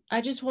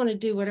just want to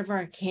do whatever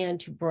I can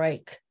to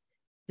break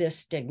this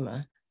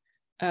stigma,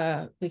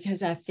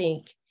 because I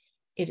think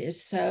it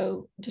is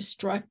so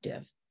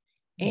destructive,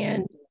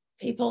 and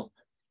people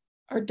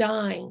are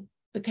dying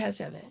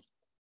because of it,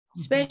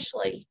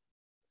 especially,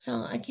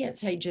 I can't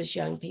say just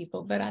young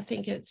people, but I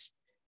think it's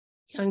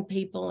young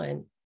people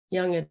and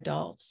young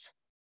adults.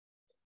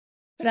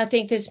 But I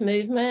think this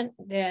movement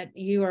that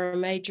you are a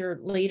major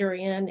leader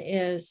in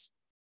is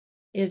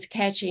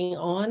catching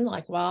on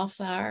like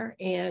wildfire.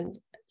 And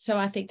so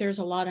I think there's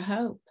a lot of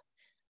hope.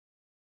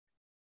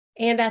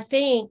 And I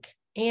think,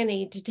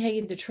 Annie, to tell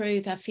you the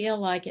truth, I feel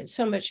like it's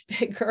so much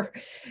bigger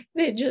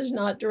than just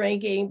not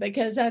drinking,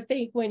 because I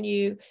think when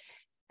you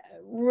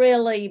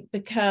really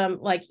become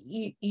like,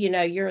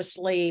 you're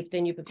asleep,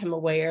 then you become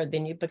aware,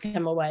 then you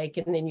become awake,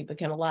 and then you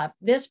become alive.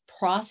 This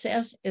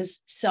process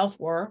is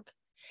self-work.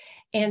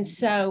 And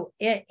so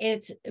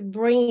it's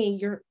bringing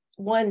your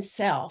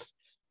oneself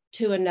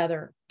to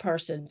another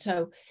person.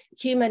 So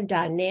human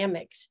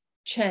dynamics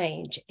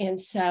change. And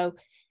so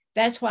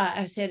that's why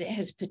I said it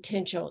has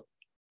potential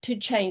to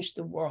change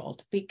the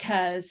world,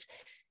 because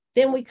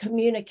then we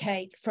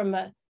communicate from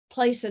a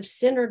place of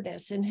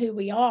centeredness in who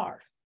we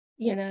are.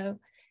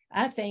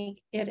 I think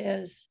it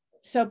is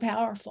so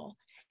powerful.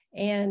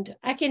 And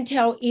I can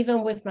tell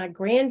even with my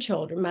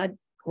grandchildren, my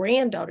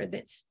granddaughter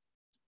that's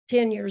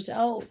 10 years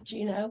old,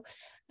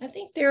 I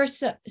think they're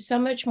so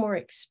much more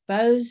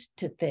exposed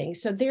to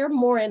things. So they're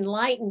more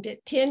enlightened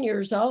at 10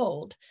 years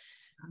old,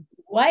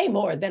 way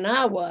more than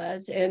I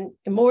was, and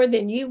more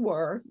than you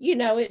were.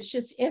 It's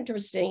just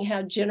interesting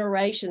how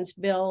generations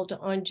build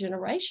on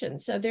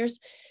generations. So there's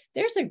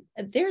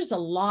a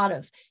lot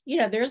of,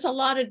 there's a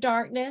lot of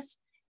darkness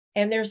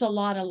and there's a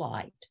lot of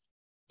light.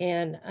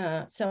 And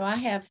so I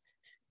have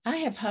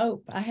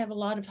hope. I have a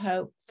lot of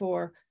hope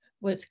for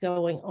what's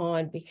going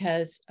on,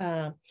 because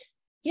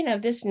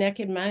this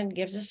Naked Mind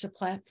gives us a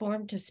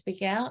platform to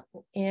speak out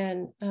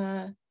and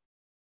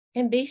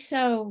be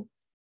so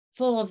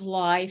full of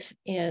life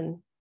and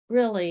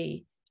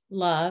really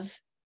love.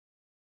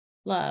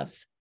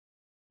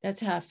 That's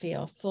how I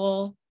feel,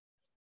 full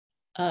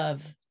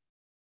of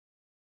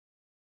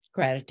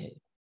gratitude.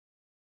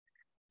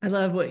 I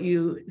love what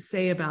you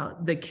say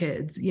about the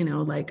kids.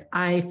 Like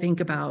I think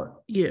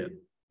about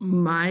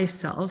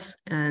myself,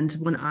 and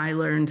when I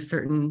learned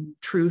certain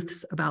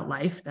truths about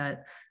life,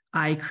 that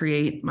I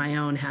create my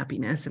own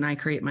happiness and I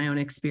create my own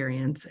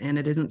experience, and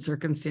it isn't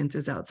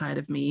circumstances outside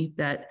of me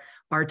that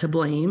are to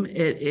blame.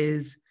 It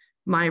is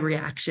my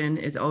reaction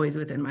is always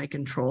within my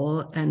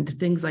control, and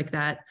things like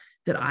that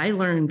I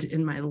learned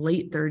in my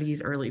late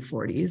 30s, early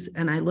 40s.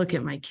 And I look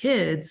at my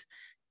kids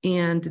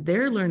and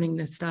they're learning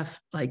this stuff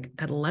like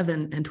at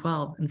 11 and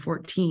 12 and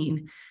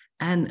 14.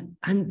 And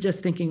I'm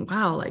just thinking,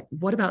 wow, like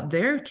what about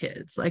their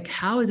kids? Like,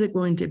 how is it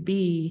going to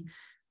be?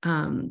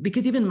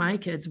 Because even my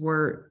kids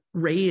were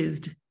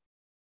raised,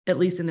 at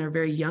least in their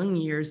very young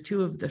years,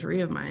 2 of the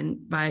 3 of mine,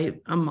 by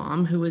a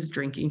mom who was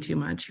drinking too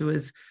much, who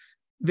was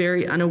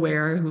very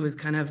unaware, who was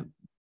kind of,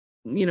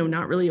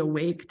 not really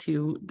awake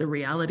to the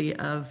reality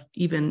of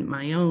even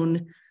my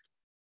own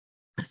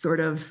sort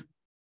of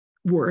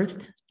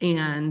worth.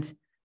 And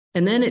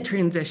then it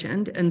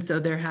transitioned. And so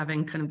they're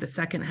having kind of the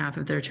second half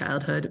of their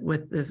childhood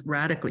with this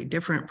radically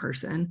different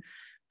person.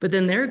 But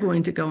then they're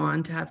going to go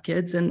on to have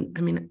kids. And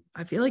I mean,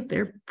 I feel like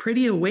they're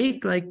pretty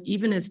awake, like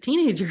even as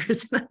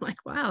teenagers. And I'm like,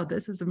 wow,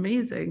 this is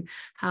amazing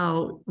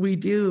how we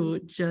do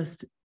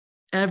just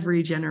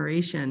every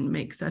generation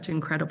make such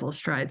incredible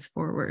strides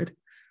forward.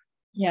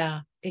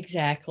 Yeah,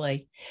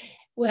 exactly.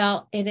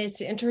 Well, and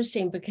it's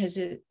interesting because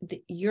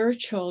your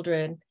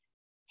children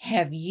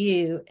have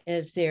you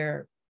as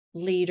their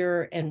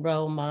leader and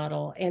role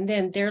model, and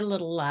then their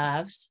little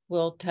lives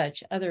will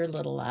touch other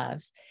little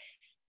lives.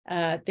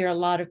 There are a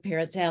lot of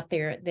parents out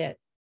there that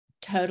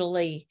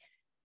totally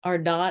are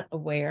not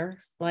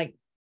aware, like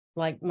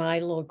my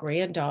little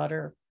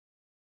granddaughter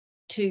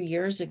 2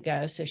 years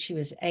ago. So she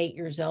was 8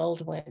 years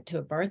old, went to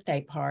a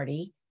birthday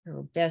party,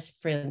 her best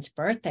friend's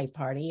birthday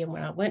party. And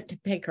when I went to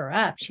pick her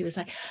up, she was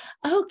like,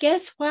 "Oh,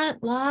 guess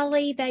what,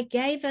 Lolly? They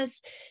gave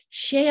us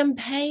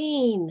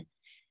champagne,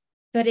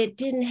 but it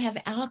didn't have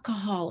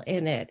alcohol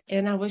in it."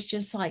 And I was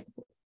just like,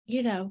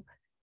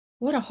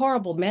 what a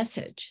horrible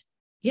message,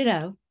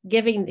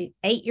 giving the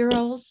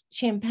 8-year-olds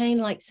champagne,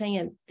 like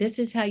saying, this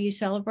is how you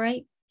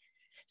celebrate.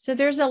 So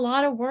there's a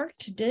lot of work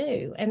to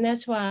do. And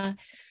that's why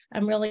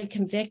I'm really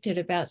convicted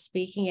about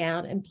speaking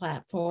out in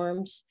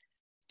platforms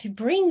to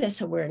bring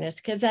this awareness,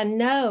 because I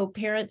know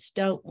parents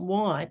don't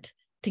want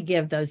to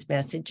give those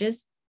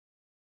messages.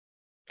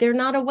 They're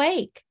not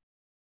awake.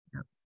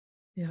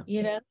 Yeah.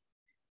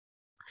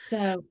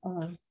 So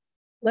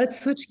let's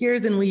switch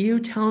gears, and will you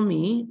tell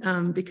me,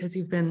 because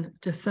you've been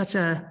just such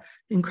a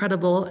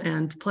incredible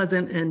and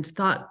pleasant and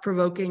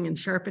thought-provoking and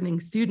sharpening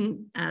student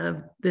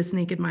of this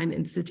Naked Mind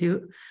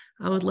Institute,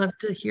 I would love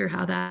to hear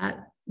how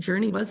that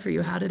journey was for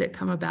you. How did it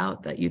come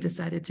about that you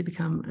decided to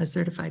become a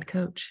certified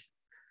coach?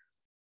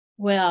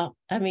 Well,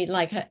 I mean,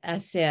 like I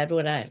said,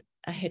 when I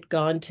had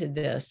gone to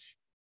this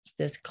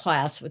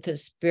class with a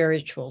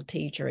spiritual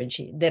teacher, and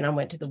then I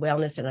went to the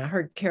wellness, and I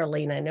heard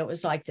Carolina, and it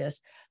was like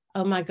this,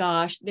 oh my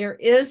gosh, there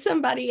is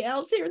somebody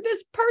else here.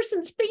 This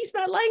person speaks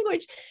my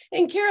language.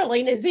 And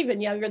Carolina is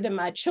even younger than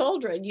my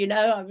children,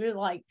 I mean,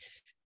 like,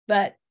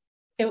 but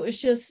it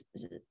was just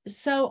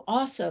so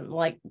awesome,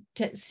 like,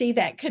 to see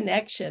that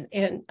connection.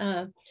 And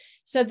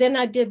so then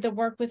I did the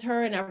work with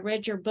her, and I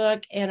read your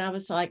book, and I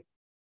was like,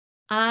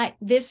 I've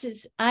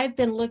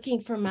been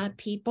looking for my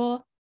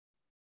people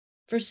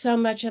for so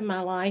much of my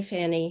life,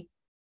 Annie.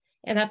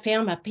 And I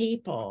found my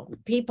people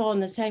on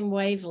the same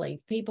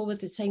wavelength, people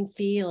with the same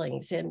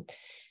feelings, and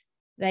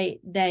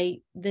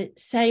the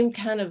same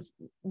kind of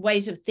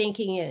ways of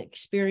thinking and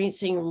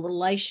experiencing a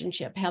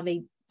relationship,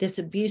 this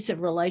abusive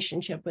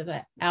relationship with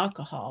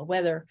alcohol,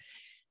 whether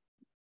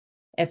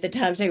at the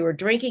times they were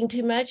drinking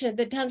too much, and at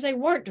the times they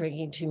weren't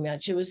drinking too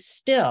much, it was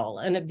still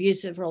an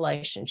abusive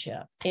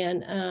relationship.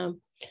 And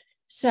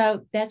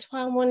so that's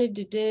why I wanted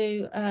to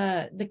do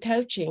the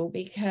coaching,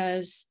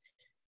 because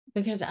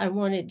I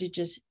wanted to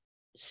just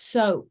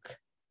soak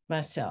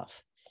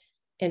myself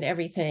in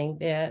everything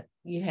that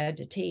you had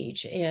to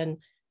teach. And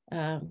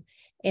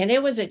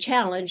it was a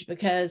challenge,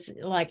 because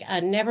like I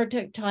never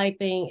took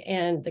typing,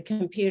 and the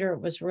computer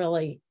was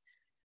really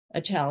a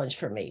challenge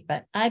for me,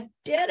 but I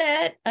did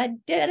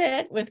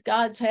it with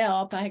God's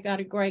help. I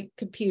got a great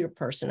computer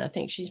person. I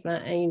think she's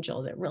my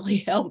angel that really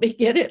helped me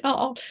get it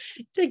all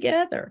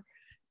together.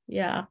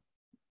 Yeah.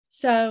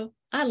 So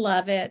I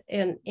love it.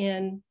 And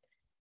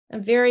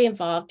I'm very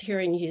involved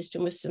here in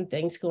Houston with some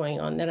things going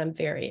on that I'm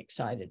very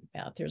excited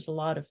about. There's a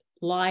lot of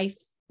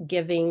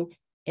life-giving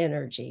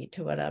energy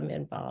to what I'm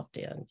involved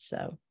in.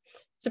 So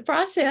it's a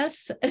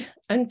process,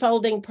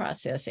 unfolding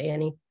process,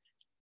 Annie.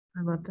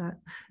 I love that.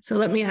 So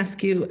let me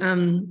ask you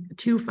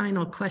 2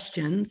 final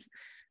questions.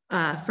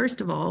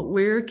 First of all,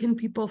 where can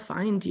people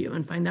find you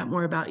and find out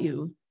more about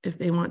you if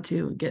they want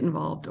to get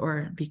involved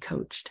or be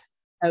coached?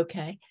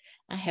 Okay.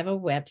 I have a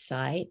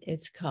website.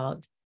 It's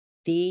called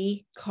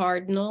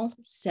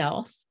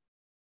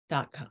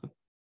thecardinalself.com.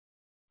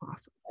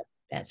 Awesome.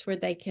 That's where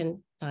they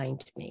can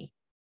find me.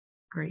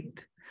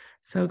 Great.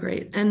 So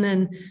great. And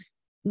then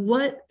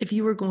what if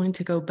you were going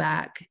to go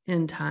back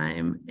in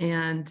time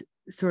and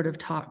sort of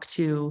talk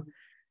to,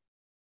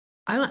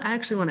 I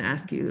actually want to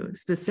ask you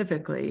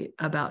specifically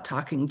about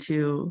talking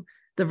to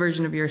the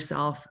version of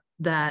yourself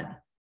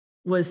that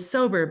was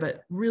sober,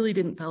 but really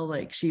didn't feel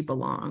like she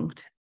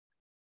belonged.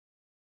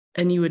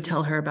 And you would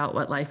tell her about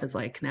what life is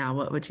like now.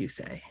 What would you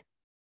say?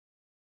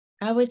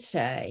 I would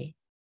say,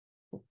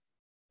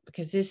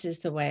 because this is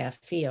the way I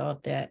feel,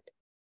 that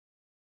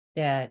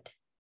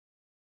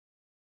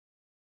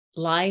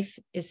life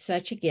is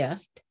such a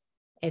gift,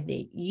 and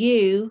that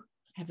you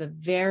have a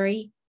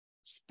very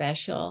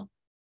special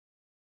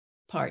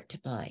part to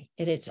play.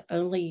 And it's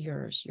only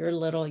yours, your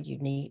little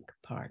unique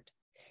part.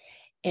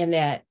 And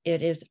that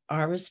it is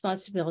our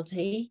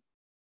responsibility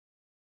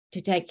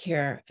to take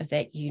care of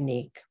that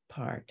unique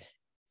part.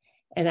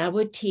 And I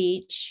would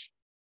teach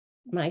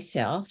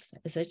myself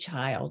as a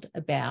child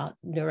about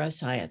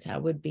neuroscience. I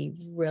would be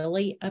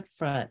really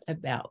upfront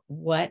about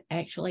what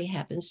actually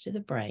happens to the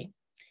brain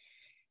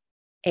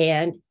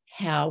and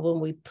how when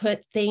we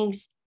put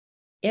things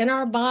in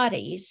our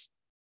bodies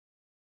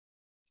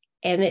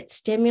and it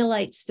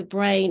stimulates the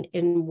brain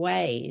in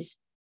ways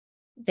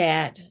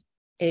that,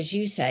 as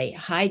you say,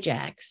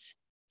 hijacks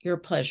your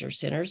pleasure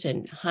centers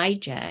and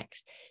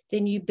hijacks,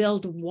 then you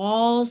build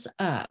walls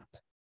up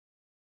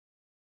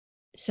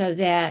so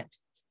that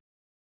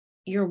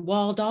you're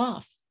walled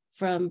off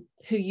from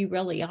who you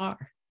really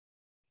are.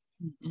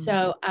 Mm-hmm.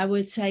 So I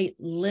would say,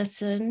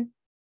 listen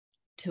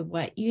to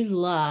what you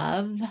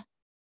love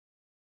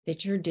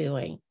that you're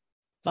doing.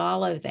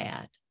 Follow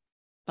that.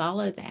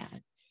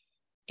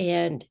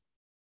 And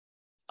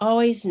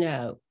always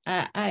know,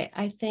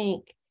 I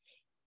think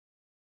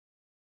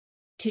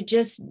to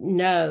just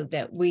know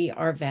that we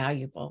are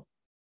valuable.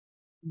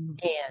 Mm-hmm.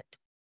 And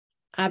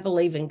I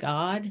believe in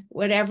God.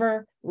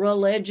 Whatever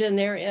religion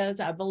there is,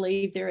 I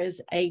believe there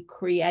is a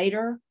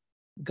creator,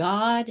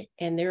 God,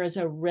 and there is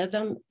a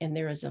rhythm and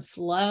there is a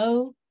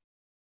flow.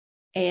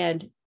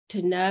 And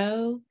to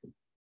know,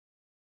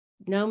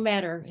 no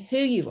matter who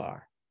you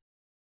are,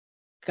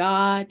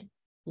 God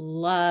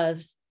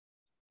loves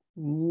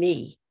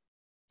me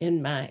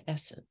in my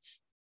essence.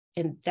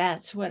 And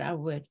that's what I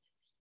would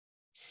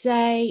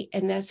say,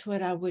 and that's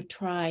what I would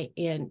try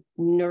and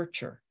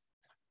nurture,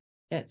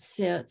 that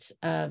sense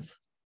of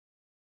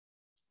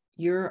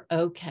you're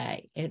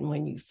okay. And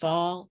when you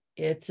fall,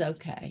 it's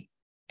okay.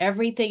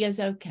 Everything is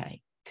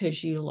okay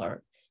because you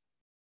learn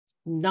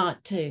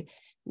not to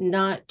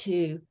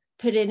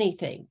put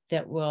anything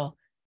that will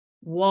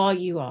wall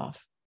you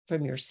off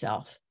from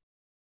yourself.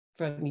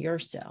 I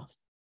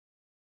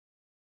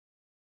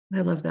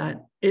love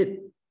that.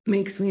 It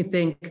makes me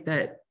think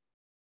that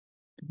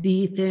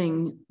the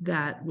thing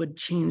that would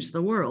change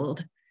the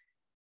world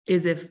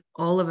is if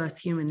all of us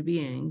human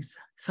beings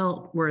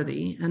felt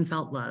worthy and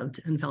felt loved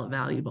and felt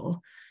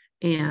valuable.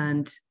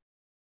 And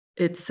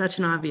it's such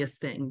an obvious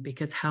thing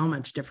because how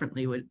much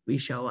differently would we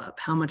show up?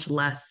 How much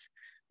less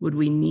would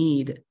we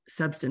need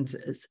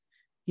substances,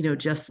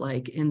 just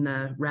like in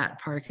the rat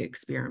park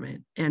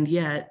experiment. And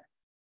yet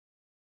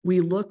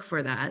we look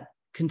for that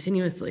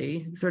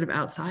continuously sort of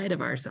outside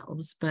of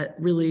ourselves, but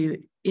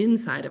really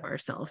inside of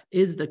ourselves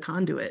is the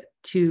conduit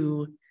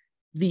to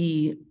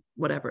the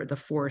whatever, the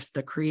force,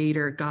 the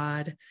creator,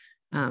 God,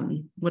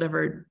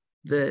 whatever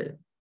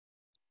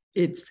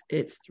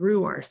it's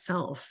through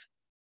ourself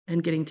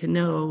and getting to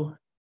know,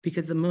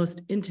 because the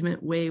most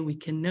intimate way we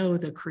can know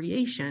the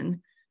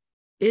creation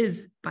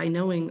is by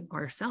knowing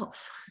ourselves.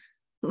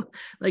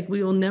 Like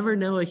we will never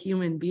know a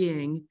human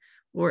being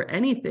or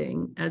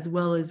anything as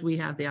well as we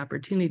have the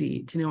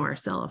opportunity to know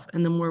ourselves.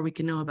 And the more we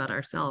can know about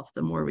ourselves,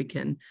 the more we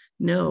can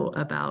know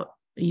about,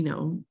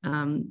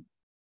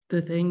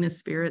 the thing, the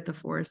spirit, the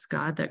force,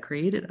 God that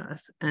created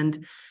us.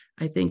 And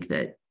I think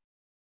that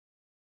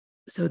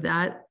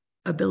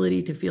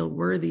ability to feel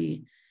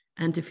worthy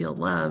and to feel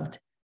loved,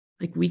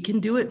 like we can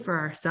do it for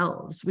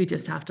ourselves. We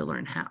just have to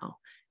learn how.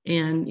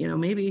 And,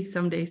 maybe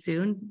someday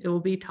soon it will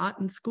be taught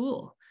in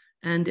school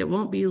and it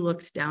won't be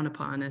looked down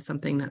upon as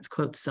something that's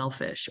quote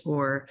selfish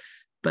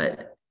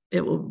but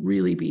it will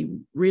really be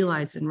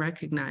realized and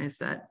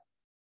recognized that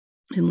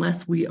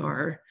unless we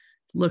are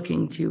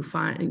looking to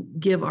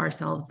give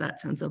ourselves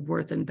that sense of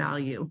worth and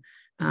value,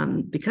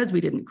 because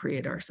we didn't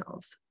create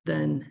ourselves,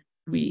 then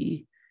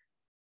we're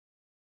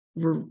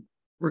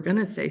going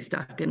to stay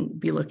stuck and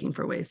be looking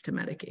for ways to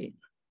medicate.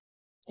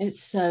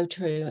 It's so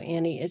true,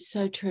 Annie. It's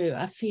so true.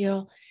 I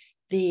feel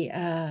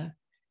the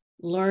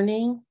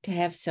learning to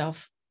have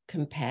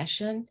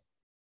self-compassion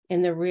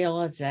and the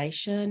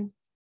realization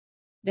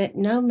that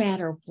no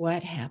matter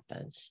what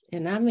happens,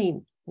 and I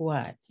mean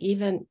what,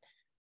 even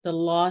the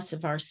loss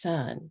of our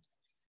son,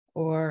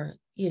 or,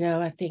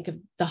 I think of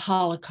the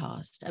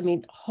Holocaust. I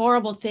mean,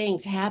 horrible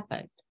things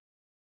happen.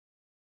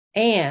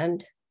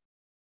 And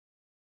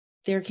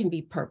there can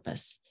be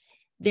purpose.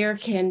 There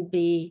can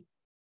be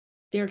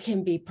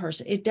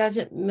person. It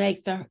doesn't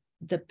make the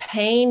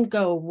pain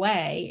go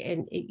away,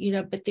 and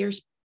but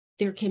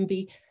there can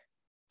be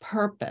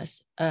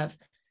purpose of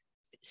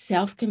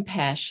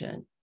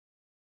self-compassion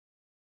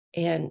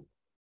and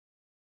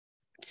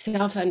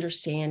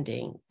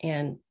self-understanding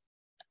and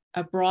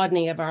a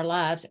broadening of our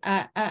lives.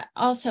 I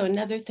also,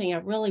 another thing I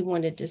really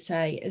wanted to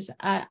say is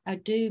I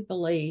do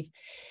believe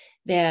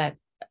that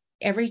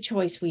every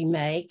choice we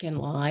make in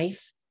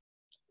life,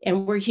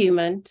 and we're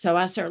human, so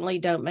I certainly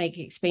don't make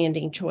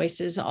expanding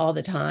choices all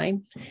the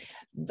time.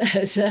 But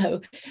I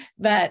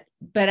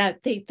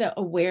think the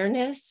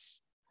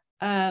awareness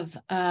of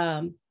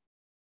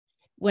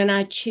when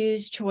I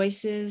choose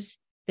choices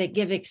that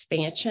give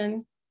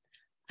expansion,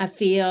 I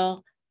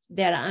feel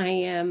that I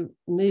am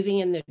moving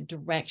in the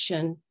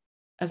direction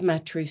of my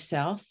true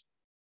self,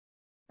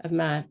 of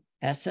my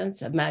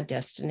essence, of my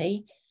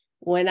destiny.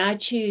 When I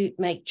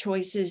make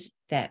choices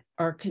that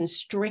are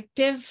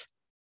constrictive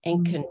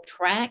and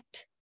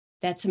contract,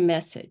 that's a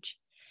message.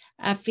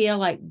 I feel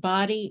like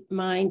body,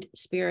 mind,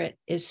 spirit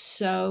is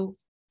so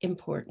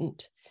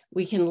important.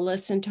 We can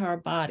listen to our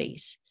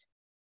bodies,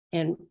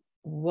 and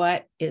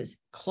what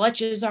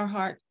clutches our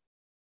heart,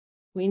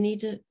 we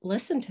need to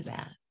listen to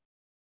that.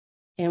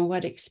 And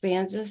what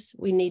expands us,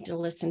 we need to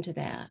listen to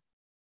that,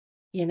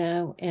 and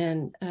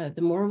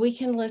the more we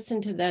can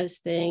listen to those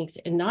things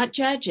and not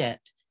judge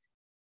it.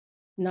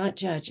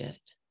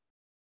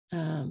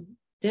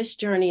 This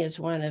journey is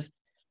one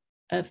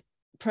of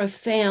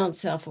profound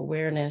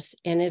self-awareness,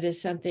 and it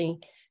is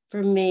something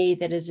for me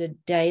that is a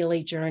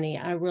daily journey.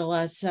 I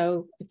realize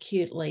so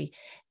acutely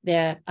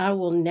that I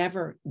will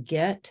never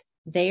get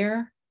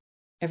there.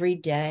 Every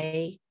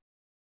day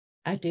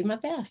I do my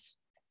best,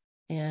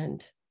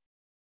 and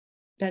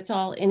that's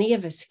all any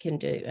of us can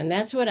do. And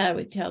that's what I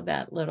would tell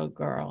that little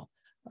girl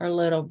or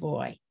little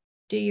boy: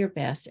 do your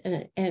best,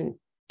 and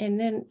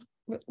then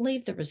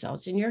leave the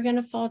results, and you're going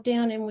to fall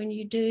down. And when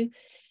you do,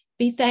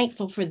 be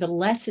thankful for the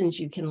lessons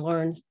you can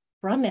learn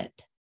from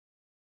it.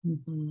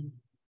 Mm-hmm.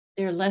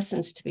 There are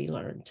lessons to be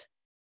learned,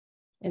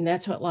 and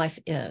that's what life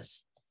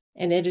is.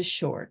 And it is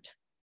short.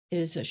 It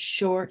is a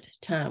short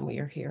time we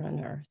are here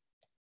on earth.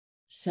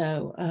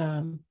 So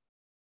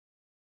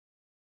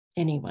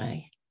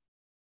anyway,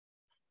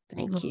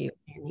 thank you,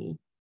 Annie.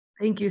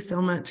 Thank you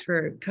so much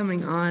for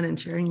coming on and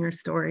sharing your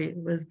story. It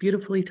was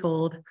beautifully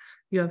told.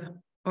 You have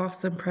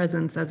awesome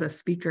presence as a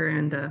speaker,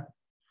 and I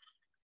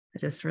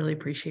just really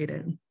appreciate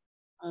it.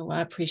 Oh,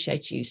 I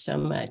appreciate you so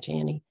much,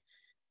 Annie.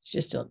 It's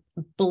just a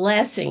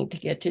blessing to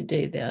get to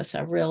do this.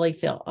 I really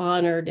feel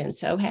honored and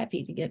so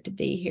happy to get to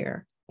be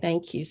here.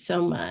 Thank you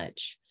so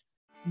much.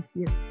 Thank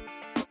you.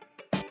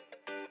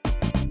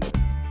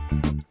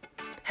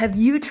 Have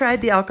you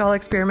tried the alcohol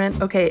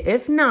experiment? Okay,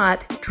 if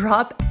not,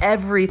 drop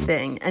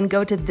everything and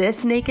go to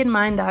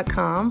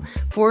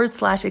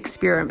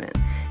thisnakedmind.com/experiment.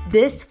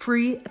 This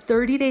free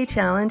 30-day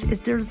challenge is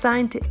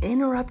designed to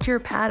interrupt your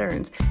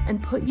patterns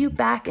and put you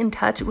back in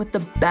touch with the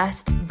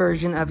best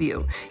version of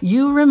you.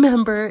 You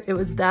remember it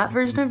was that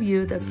version of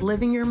you that's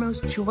living your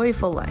most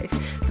joyful life,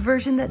 the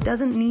version that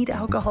doesn't need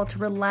alcohol to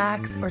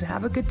relax or to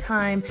have a good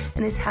time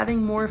and is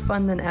having more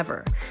fun than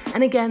ever.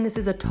 And again, this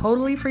is a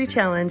totally free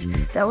challenge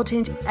that will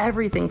change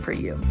everything for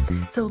you.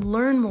 So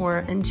learn more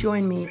and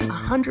join me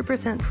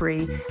 100%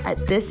 free at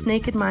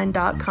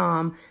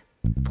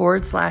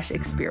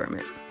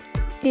thisnakedmind.com/experiment.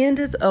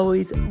 And as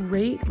always,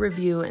 rate,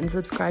 review, and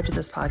subscribe to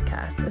this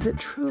podcast, as it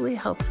truly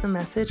helps the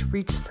message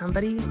reach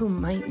somebody who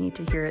might need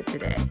to hear it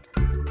today.